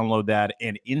actually download that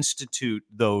and institute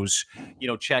those, you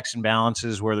know, checks and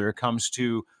balances, whether it comes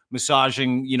to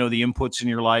massaging, you know, the inputs in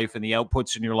your life and the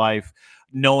outputs in your life,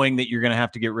 knowing that you're going to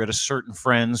have to get rid of certain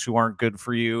friends who aren't good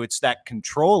for you. It's that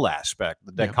control aspect.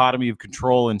 The dichotomy of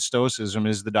control in Stoicism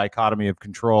is the dichotomy of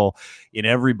control in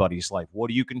everybody's life. What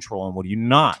do you control and what do you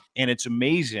not? And it's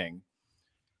amazing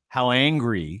how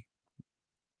angry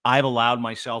we've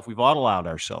all allowed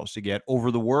ourselves to get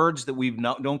over the words that we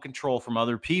don't control from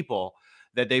other people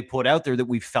that they put out there that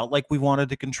we felt like we wanted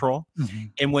to control.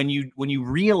 And when you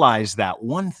realize that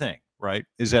one thing, right,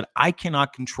 is that I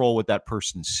cannot control what that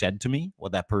person said to me,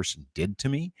 what that person did to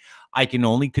me. I can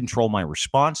only control my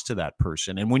response to that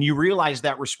person. And when you realize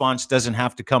that response doesn't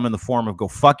have to come in the form of "go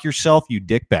fuck yourself, you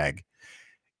dickbag,"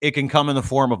 it can come in the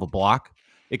form of a block.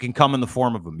 It can come in the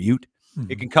form of a mute.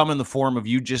 It can come in the form of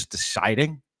you just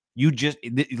deciding.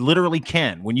 It literally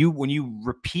can. When you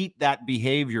repeat that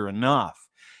behavior enough,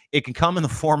 it can come in the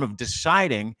form of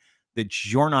deciding that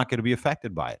you're not going to be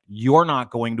affected by it. You're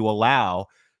not going to allow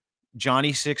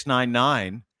Johnny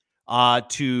 699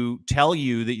 to tell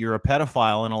you that you're a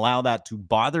pedophile and allow that to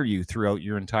bother you throughout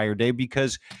your entire day,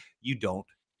 because you don't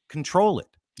control it.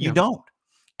 You don't.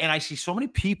 And I see so many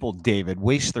people, David,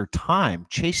 waste their time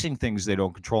chasing things they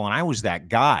don't control. And I was that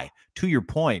guy. To your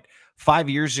point, 5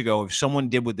 years ago, if someone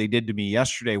did what they did to me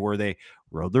yesterday, where they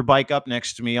rode their bike up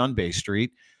next to me on Bay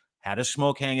Street, had a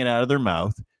smoke hanging out of their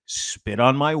mouth, spit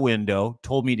on my window,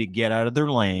 told me to get out of their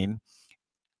lane,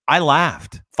 I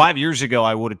laughed. 5 years ago,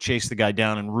 I would have chased the guy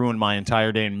down and ruined my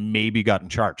entire day and maybe gotten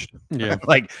charged. Yeah.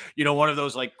 Like, you know, one of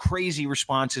those like crazy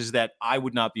responses that I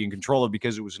would not be in control of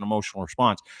because it was an emotional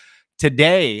response.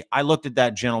 Today, I looked at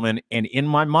that gentleman, and in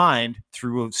my mind,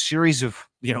 through a series of,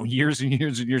 you know, years and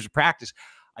years and years of practice,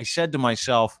 I said to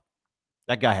myself,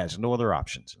 that guy has no other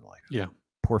options in life. Yeah.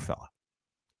 Poor fella.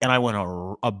 And I went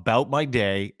about my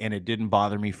day, and it didn't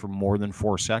bother me for more than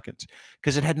 4 seconds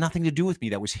because it had nothing to do with me.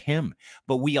 That was him.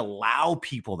 But we allow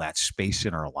people that space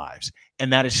in our lives,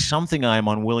 and that is something I am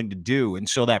unwilling to do. And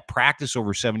so that practice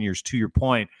over 7 years, to your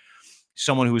point,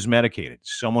 someone who is medicated,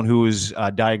 someone who is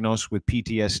diagnosed with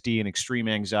PTSD and extreme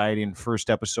anxiety and first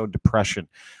episode depression,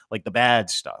 like the bad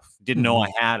stuff, didn't know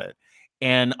I had it.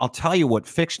 And I'll tell you what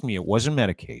fixed me. It wasn't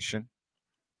medication.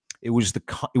 It was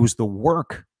the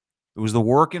work. It was the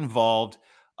work involved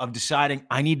of deciding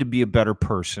I need to be a better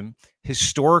person.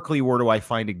 Historically, where do I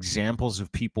find examples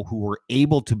of people who were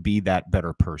able to be that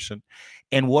better person?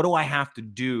 And what do I have to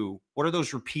do? What are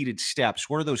those repeated steps?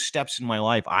 What are those steps in my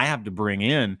life I have to bring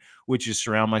in, which is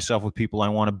surround myself with people I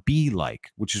want to be like,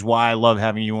 which is why I love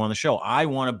having you on the show. I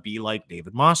want to be like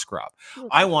David MOSCROP.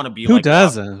 I want to be Who like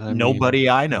doesn't? nobody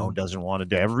I know doesn't want to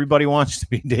do. Everybody wants to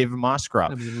be David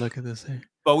MOSCROP. I mean, look at this here.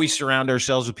 But we surround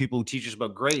ourselves with people who teach us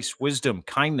about grace, wisdom,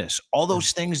 kindness, all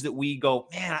those things that we go,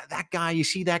 man, that guy, you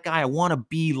see that guy, I want to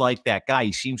be like that guy.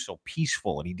 He seems so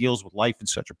peaceful and he deals with life in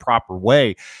such a proper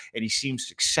way and he seems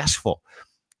successful.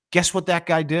 Guess what that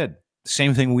guy did? The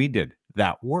same thing we did.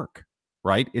 That work,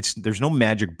 right? There's no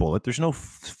magic bullet. There's no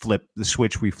the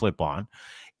switch we flip on.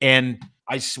 And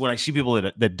when I see people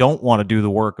that don't want to do the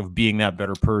work of being that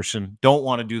better person, don't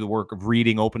want to do the work of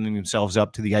reading, opening themselves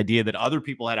up to the idea that other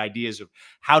people had ideas of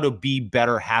how to be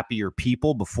better, happier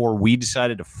people before we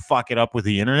decided to fuck it up with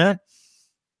the internet.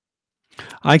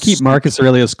 I keep Marcus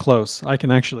Aurelius close. I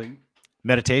can actually.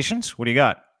 Meditations? What do you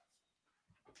got?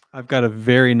 I've got a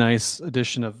very nice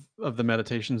edition of the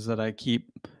meditations that I keep.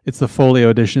 It's the folio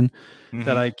edition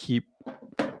that I keep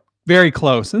very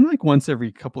close. And like once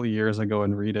every couple of years, I go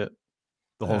and read it.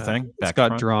 The whole thing? It's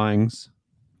got drawings.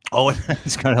 Oh,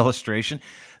 it's got illustration.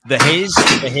 The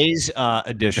Hayes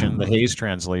edition, the Hayes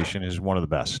translation is one of the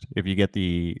best. If you get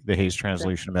the Hayes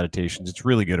translation of meditations, it's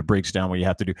really good. It breaks down what you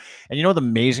have to do. And you know the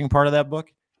amazing part of that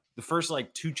book? The first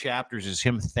like 2 chapters is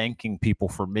him thanking people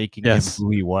for making him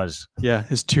who he was. Yeah,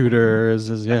 his tutors,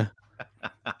 yeah.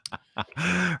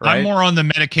 Right? I'm more on the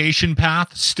medication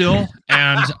path still,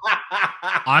 and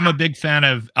I'm a big fan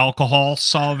of alcohol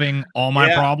solving all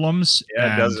my problems.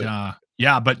 Yeah, and,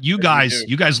 yeah, but you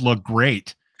guys look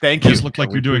great. Thank you. You guys look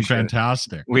like you're doing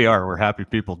fantastic. We are. We're happy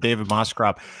people. David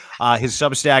MOSCROP. His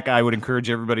Substack, I would encourage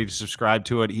everybody to subscribe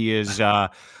to it. He is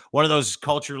one of those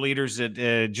culture leaders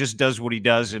that just does what he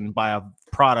does, and by a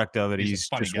product of it, he's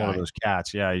just one of those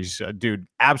cats. Yeah, he's dude.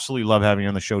 Absolutely love having you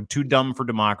on the show. Too Dumb for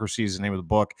Democracy is the name of the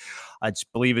book. I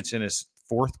believe it's in his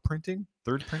third printing.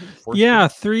 Yeah,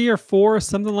 3 or 4,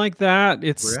 something like that.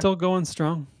 It's still going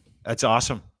strong. That's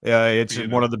awesome. It's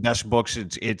one of the best books.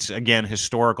 It's again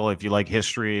historical. If you like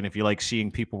history and if you like seeing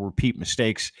people repeat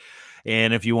mistakes,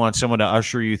 and if you want someone to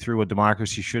usher you through what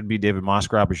democracy should be, David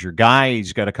MOSCROP is your guy.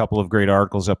 He's got a couple of great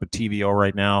articles up at TVO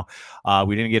right now.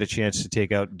 We didn't get a chance to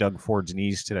take out Doug Ford's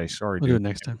knees today. Sorry, we'll do it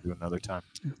next time. Do it another time.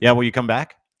 Yeah, will you come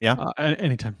back? Yeah,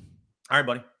 anytime. All right,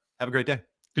 buddy. Have a great day.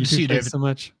 Good to see you, David. Thanks so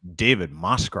much. David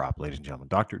MOSCROP, ladies and gentlemen,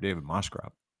 Dr. David MOSCROP,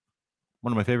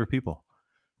 one of my favorite people.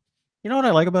 You know what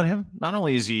I like about him? Not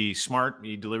only is he smart,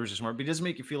 he delivers it smart, but he doesn't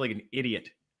make you feel like an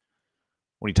idiot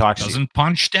when he talks. Doesn't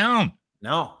punch down.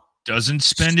 No. Doesn't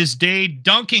spend his day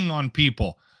dunking on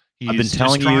people. I've been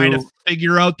telling trying you to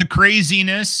figure out the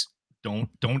craziness. Don't.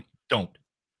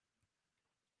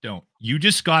 You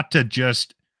just got to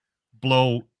just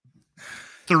blow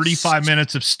 35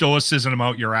 minutes of stoicism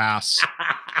out your ass.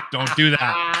 Don't do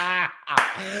that.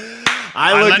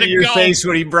 I looked at your face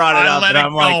when he brought it up, and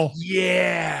I'm like,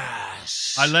 yeah.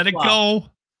 I let it go.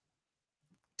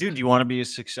 Dude, you want to be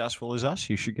as successful as us?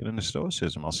 You should get into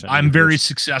stoicism. I'm very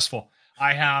successful.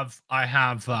 I have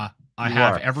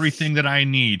everything that I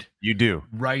need. You do.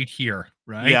 Right here,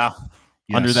 right? Yeah.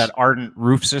 Yes. Under that Ardent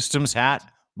Roof Systems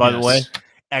hat, by the way.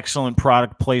 Excellent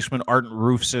product placement. Ardent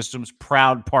Roof Systems,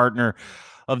 proud partner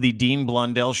of the Dean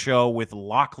Blundell Show with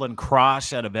Lochlin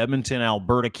Cross out of Edmonton,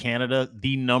 Alberta, Canada.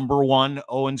 The #1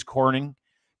 Owens Corning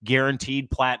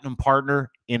guaranteed platinum partner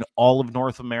in all of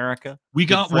North America. We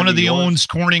got one of the Owens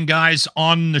Corning guys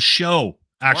on the show,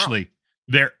 actually.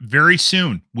 Wow. Very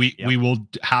soon. We will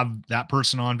have that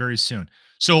person on very soon.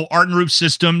 So Ardent Roof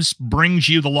Systems brings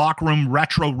you the Locker Room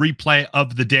Retro Replay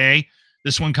of the day.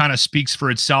 This one kind of speaks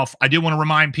for itself. I did want to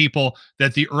remind people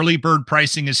that the early bird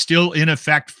pricing is still in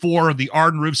effect for the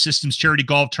Ardent Roof Systems charity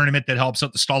golf tournament that helps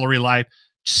out the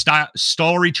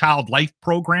Stollery Child Life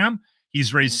Program.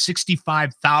 He's raised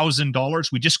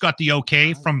 $65,000. We just got the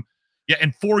okay from,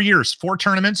 in 4 years, 4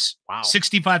 tournaments,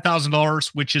 $65,000,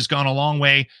 which has gone a long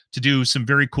way to do some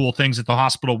very cool things at the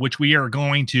hospital, which we are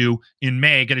going to, in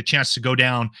May, get a chance to go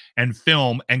down and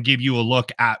film and give you a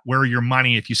look at where your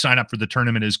money, if you sign up for the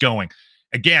tournament, is going.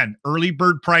 Again, early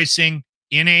bird pricing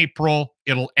in April.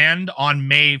 It'll end on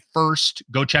May 1st.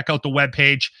 Go check out the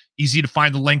webpage. Easy to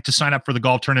find the link to sign up for the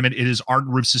golf tournament. It is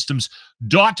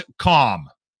ardentroofsystems.com.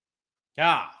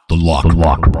 Yeah. The Lock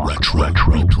Retro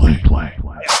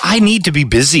Replay. I need to be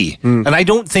busy, and I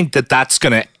don't think that that's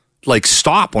going to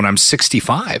stop when I'm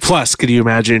 65. Plus, could you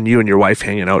imagine you and your wife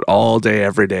hanging out all day,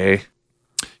 every day?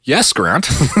 Yes, Grant.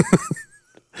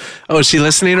 Oh, is she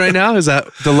listening right now? Is that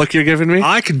the look you're giving me?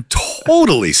 I can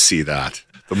totally see that.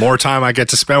 The more time I get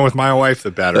to spend with my wife,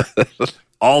 the better.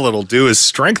 All it'll do is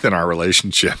strengthen our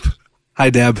relationship. Hi,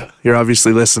 Deb. You're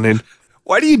obviously listening.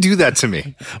 Why do you do that to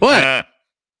me? What?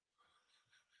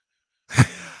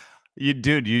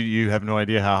 You have no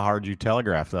idea how hard you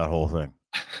telegraphed that whole thing.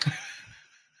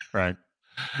 Right.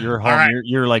 You're home. right.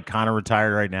 You're like kind of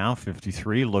retired right now,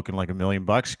 53, looking like $1 million.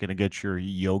 Gonna get your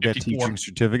yoga 54. teaching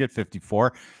certificate,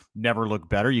 54. Never look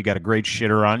better. You got a great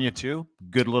shitter on you too.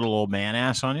 Good little old man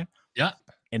ass on you. Yeah.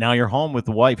 And now you're home with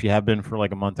the wife. You have been for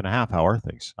like a month and a half. How are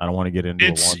things? I don't want to get into a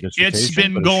long dissertation. It's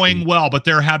been going well, but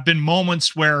there have been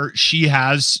moments where she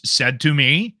has said to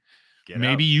me,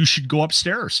 maybe you should go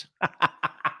upstairs.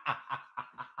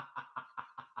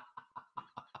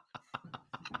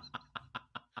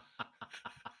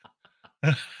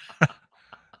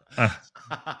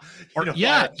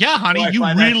 Honey, you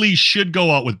really should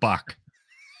go out with Buck.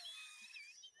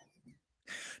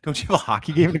 Don't you have a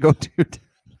hockey game to go to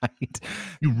tonight?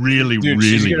 You really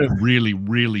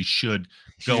should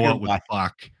go out with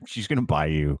Buck. She's gonna buy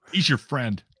you. He's your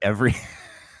friend.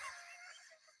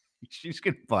 She's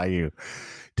gonna buy you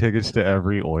tickets to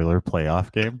every Oiler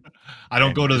playoff game. I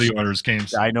don't go to the Oilers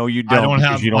games. I know you don't,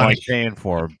 because you don't like paying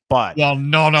for them. But well,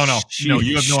 no. No,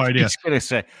 you have no idea. She's gonna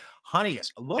say, honey,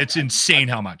 look, it's insane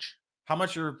how much. How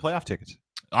much are playoff tickets?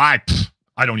 I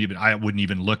wouldn't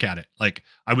even look at it. Like,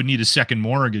 I would need a second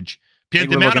mortgage. The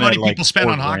amount of money people spend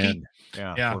on hockey.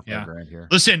 Yeah. Grand here.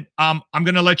 Listen, I'm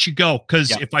gonna let you go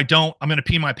because if I don't, I'm gonna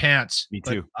pee my pants. Me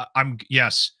too.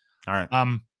 Yes. All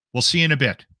right. We'll see you in a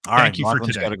bit. Thank you for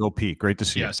today. Got to go pee. Great to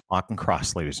see you. Lochlin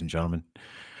Cross, ladies and gentlemen.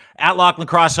 At Lochlin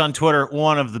Cross on Twitter,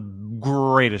 one of the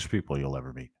greatest people you'll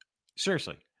ever meet.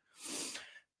 Seriously.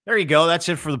 There you go. That's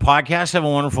it for the podcast. Have a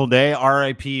wonderful day.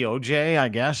 R.I.P. OJ, I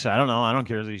guess. I don't know. I don't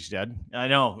care that he's dead. I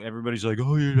know everybody's like,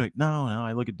 oh, you're like, no.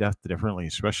 I look at death differently,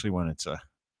 especially when it's a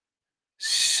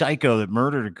psycho that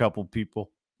murdered a couple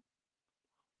people.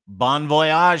 Bon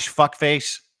voyage,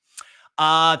 fuckface.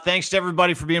 Thanks to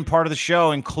everybody for being part of the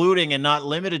show, including and not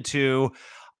limited to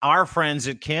our friends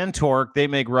at Torque. They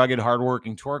make rugged,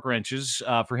 hardworking torque wrenches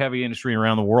for heavy industry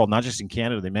around the world, not just in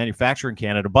Canada. They manufacture in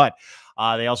Canada, but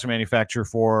they also manufacture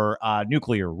for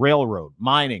nuclear, railroad,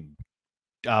 mining,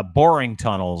 boring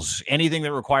tunnels, anything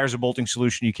that requires a bolting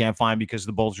solution you can't find because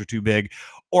the bolts are too big,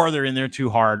 or they're in there too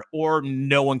hard, or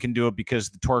no one can do it because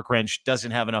the torque wrench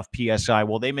doesn't have enough PSI.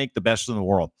 Well, they make the best in the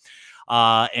world.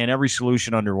 And every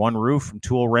solution under one roof, from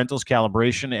tool rentals,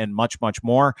 calibration, and much, much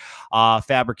more.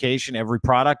 Fabrication, every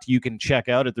product you can check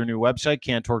out at their new website,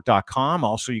 cantorque.com.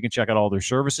 Also, you can check out all their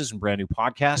services and brand new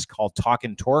podcast called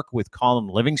Talkin' Torque with Colin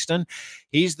Livingston.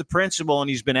 He's the principal, and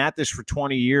he's been at this for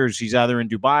 20 years. He's either in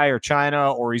Dubai or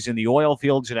China, or he's in the oil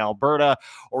fields in Alberta,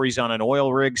 or he's on an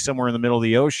oil rig somewhere in the middle of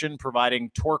the ocean, providing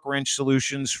torque wrench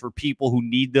solutions for people who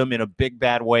need them in a big,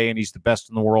 bad way, and he's the best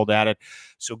in the world at it.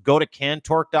 So go to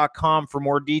cantorque.com for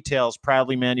more details.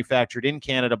 Proudly manufactured in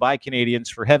Canada by Canadians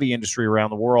for heavy industry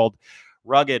around the world.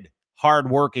 Rugged,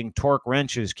 hard-working torque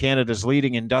wrenches, Canada's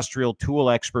leading industrial tool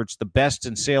experts, the best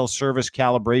in sales, service,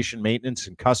 calibration, maintenance,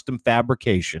 and custom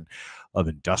fabrication of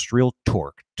industrial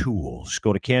torque tools.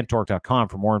 Go to cantorque.com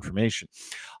for more information.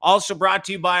 Also brought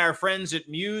to you by our friends at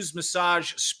Muse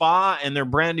Massage Spa and their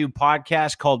brand new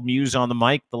podcast called Muse on the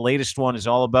Mic. The latest one is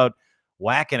all about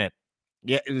whacking it.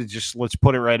 Yeah, just let's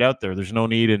put it right out there. There's no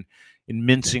need in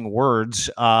mincing words.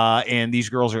 And these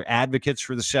girls are advocates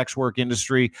for the sex work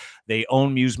industry. They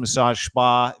own Muse Massage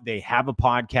Spa. They have a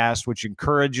podcast which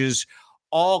encourages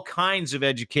all kinds of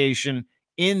education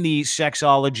in the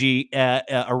sexology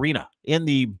arena, in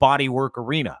the body work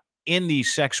arena, in the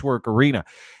sex work arena.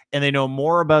 And they know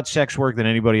more about sex work than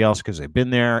anybody else because they've been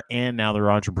there, and now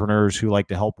they're entrepreneurs who like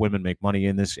to help women make money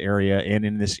in this area and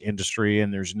in this industry.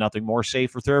 And there's nothing more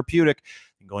safe or therapeutic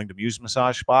than going to Muse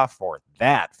Massage Spa for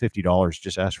that. $50.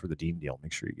 Just ask for the Dean deal.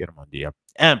 Make sure you get them on DM.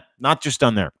 And not just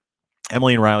done there.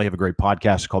 Emily and Riley have a great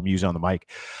podcast called Muse on the Mic.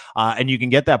 And you can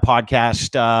get that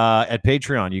podcast at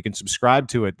Patreon. You can subscribe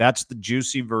to it. That's the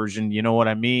juicy version. You know what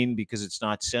I mean? Because it's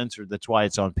not censored. That's why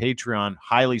it's on Patreon.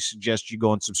 Highly suggest you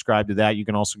go and subscribe to that. You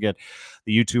can also get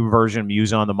the YouTube version,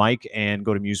 Muse on the Mic, and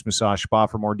go to Muse Massage Spa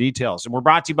for more details. And we're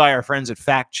brought to you by our friends at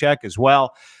Fact Check as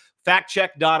well.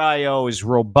 FactCheck.io is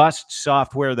robust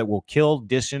software that will kill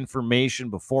disinformation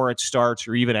before it starts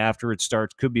or even after it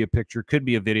starts. Could be a picture, could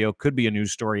be a video, could be a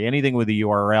news story, anything with a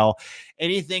URL.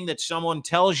 Anything that someone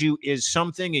tells you is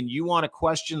something and you want to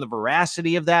question the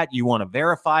veracity of that, you want to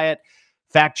verify it,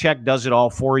 Fact Check does it all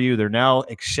for you. They're now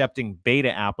accepting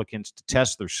beta applicants to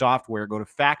test their software. Go to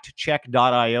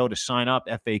factcheck.io to sign up,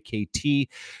 factchek.io.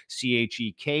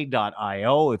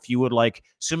 If you would like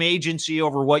some agency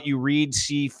over what you read,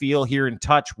 see, feel, hear, and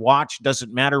touch, watch,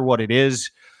 doesn't matter what it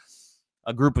is.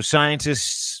 A group of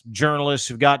scientists, journalists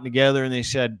have gotten together and they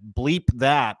said, bleep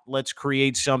that. Let's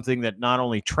create something that not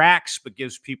only tracks, but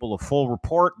gives people a full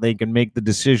report. They can make the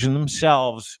decision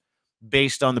themselves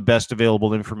based on the best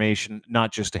available information,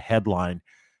 not just a headline.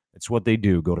 It's what they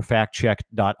do. Go to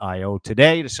factcheck.io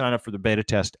today to sign up for the beta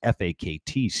test, factchek.io.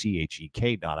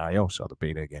 Saw the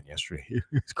beta again yesterday.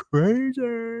 It's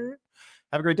crazy.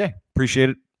 Have a great day.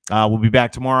 Appreciate it. We'll be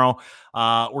back tomorrow.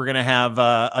 We're going to have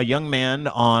a young man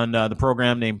on the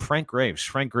program named Frank Graves.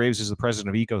 Frank Graves is the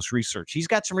president of Ecos Research. He's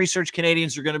got some research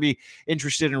Canadians are going to be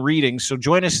interested in reading. So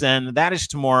join us then. That is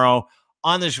tomorrow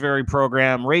on this very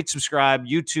program. Rate, subscribe,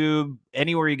 YouTube,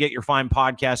 anywhere you get your fine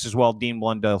podcasts as well. Dean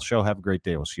Blundell Show. Have a great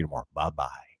day. We'll see you tomorrow. Bye-bye.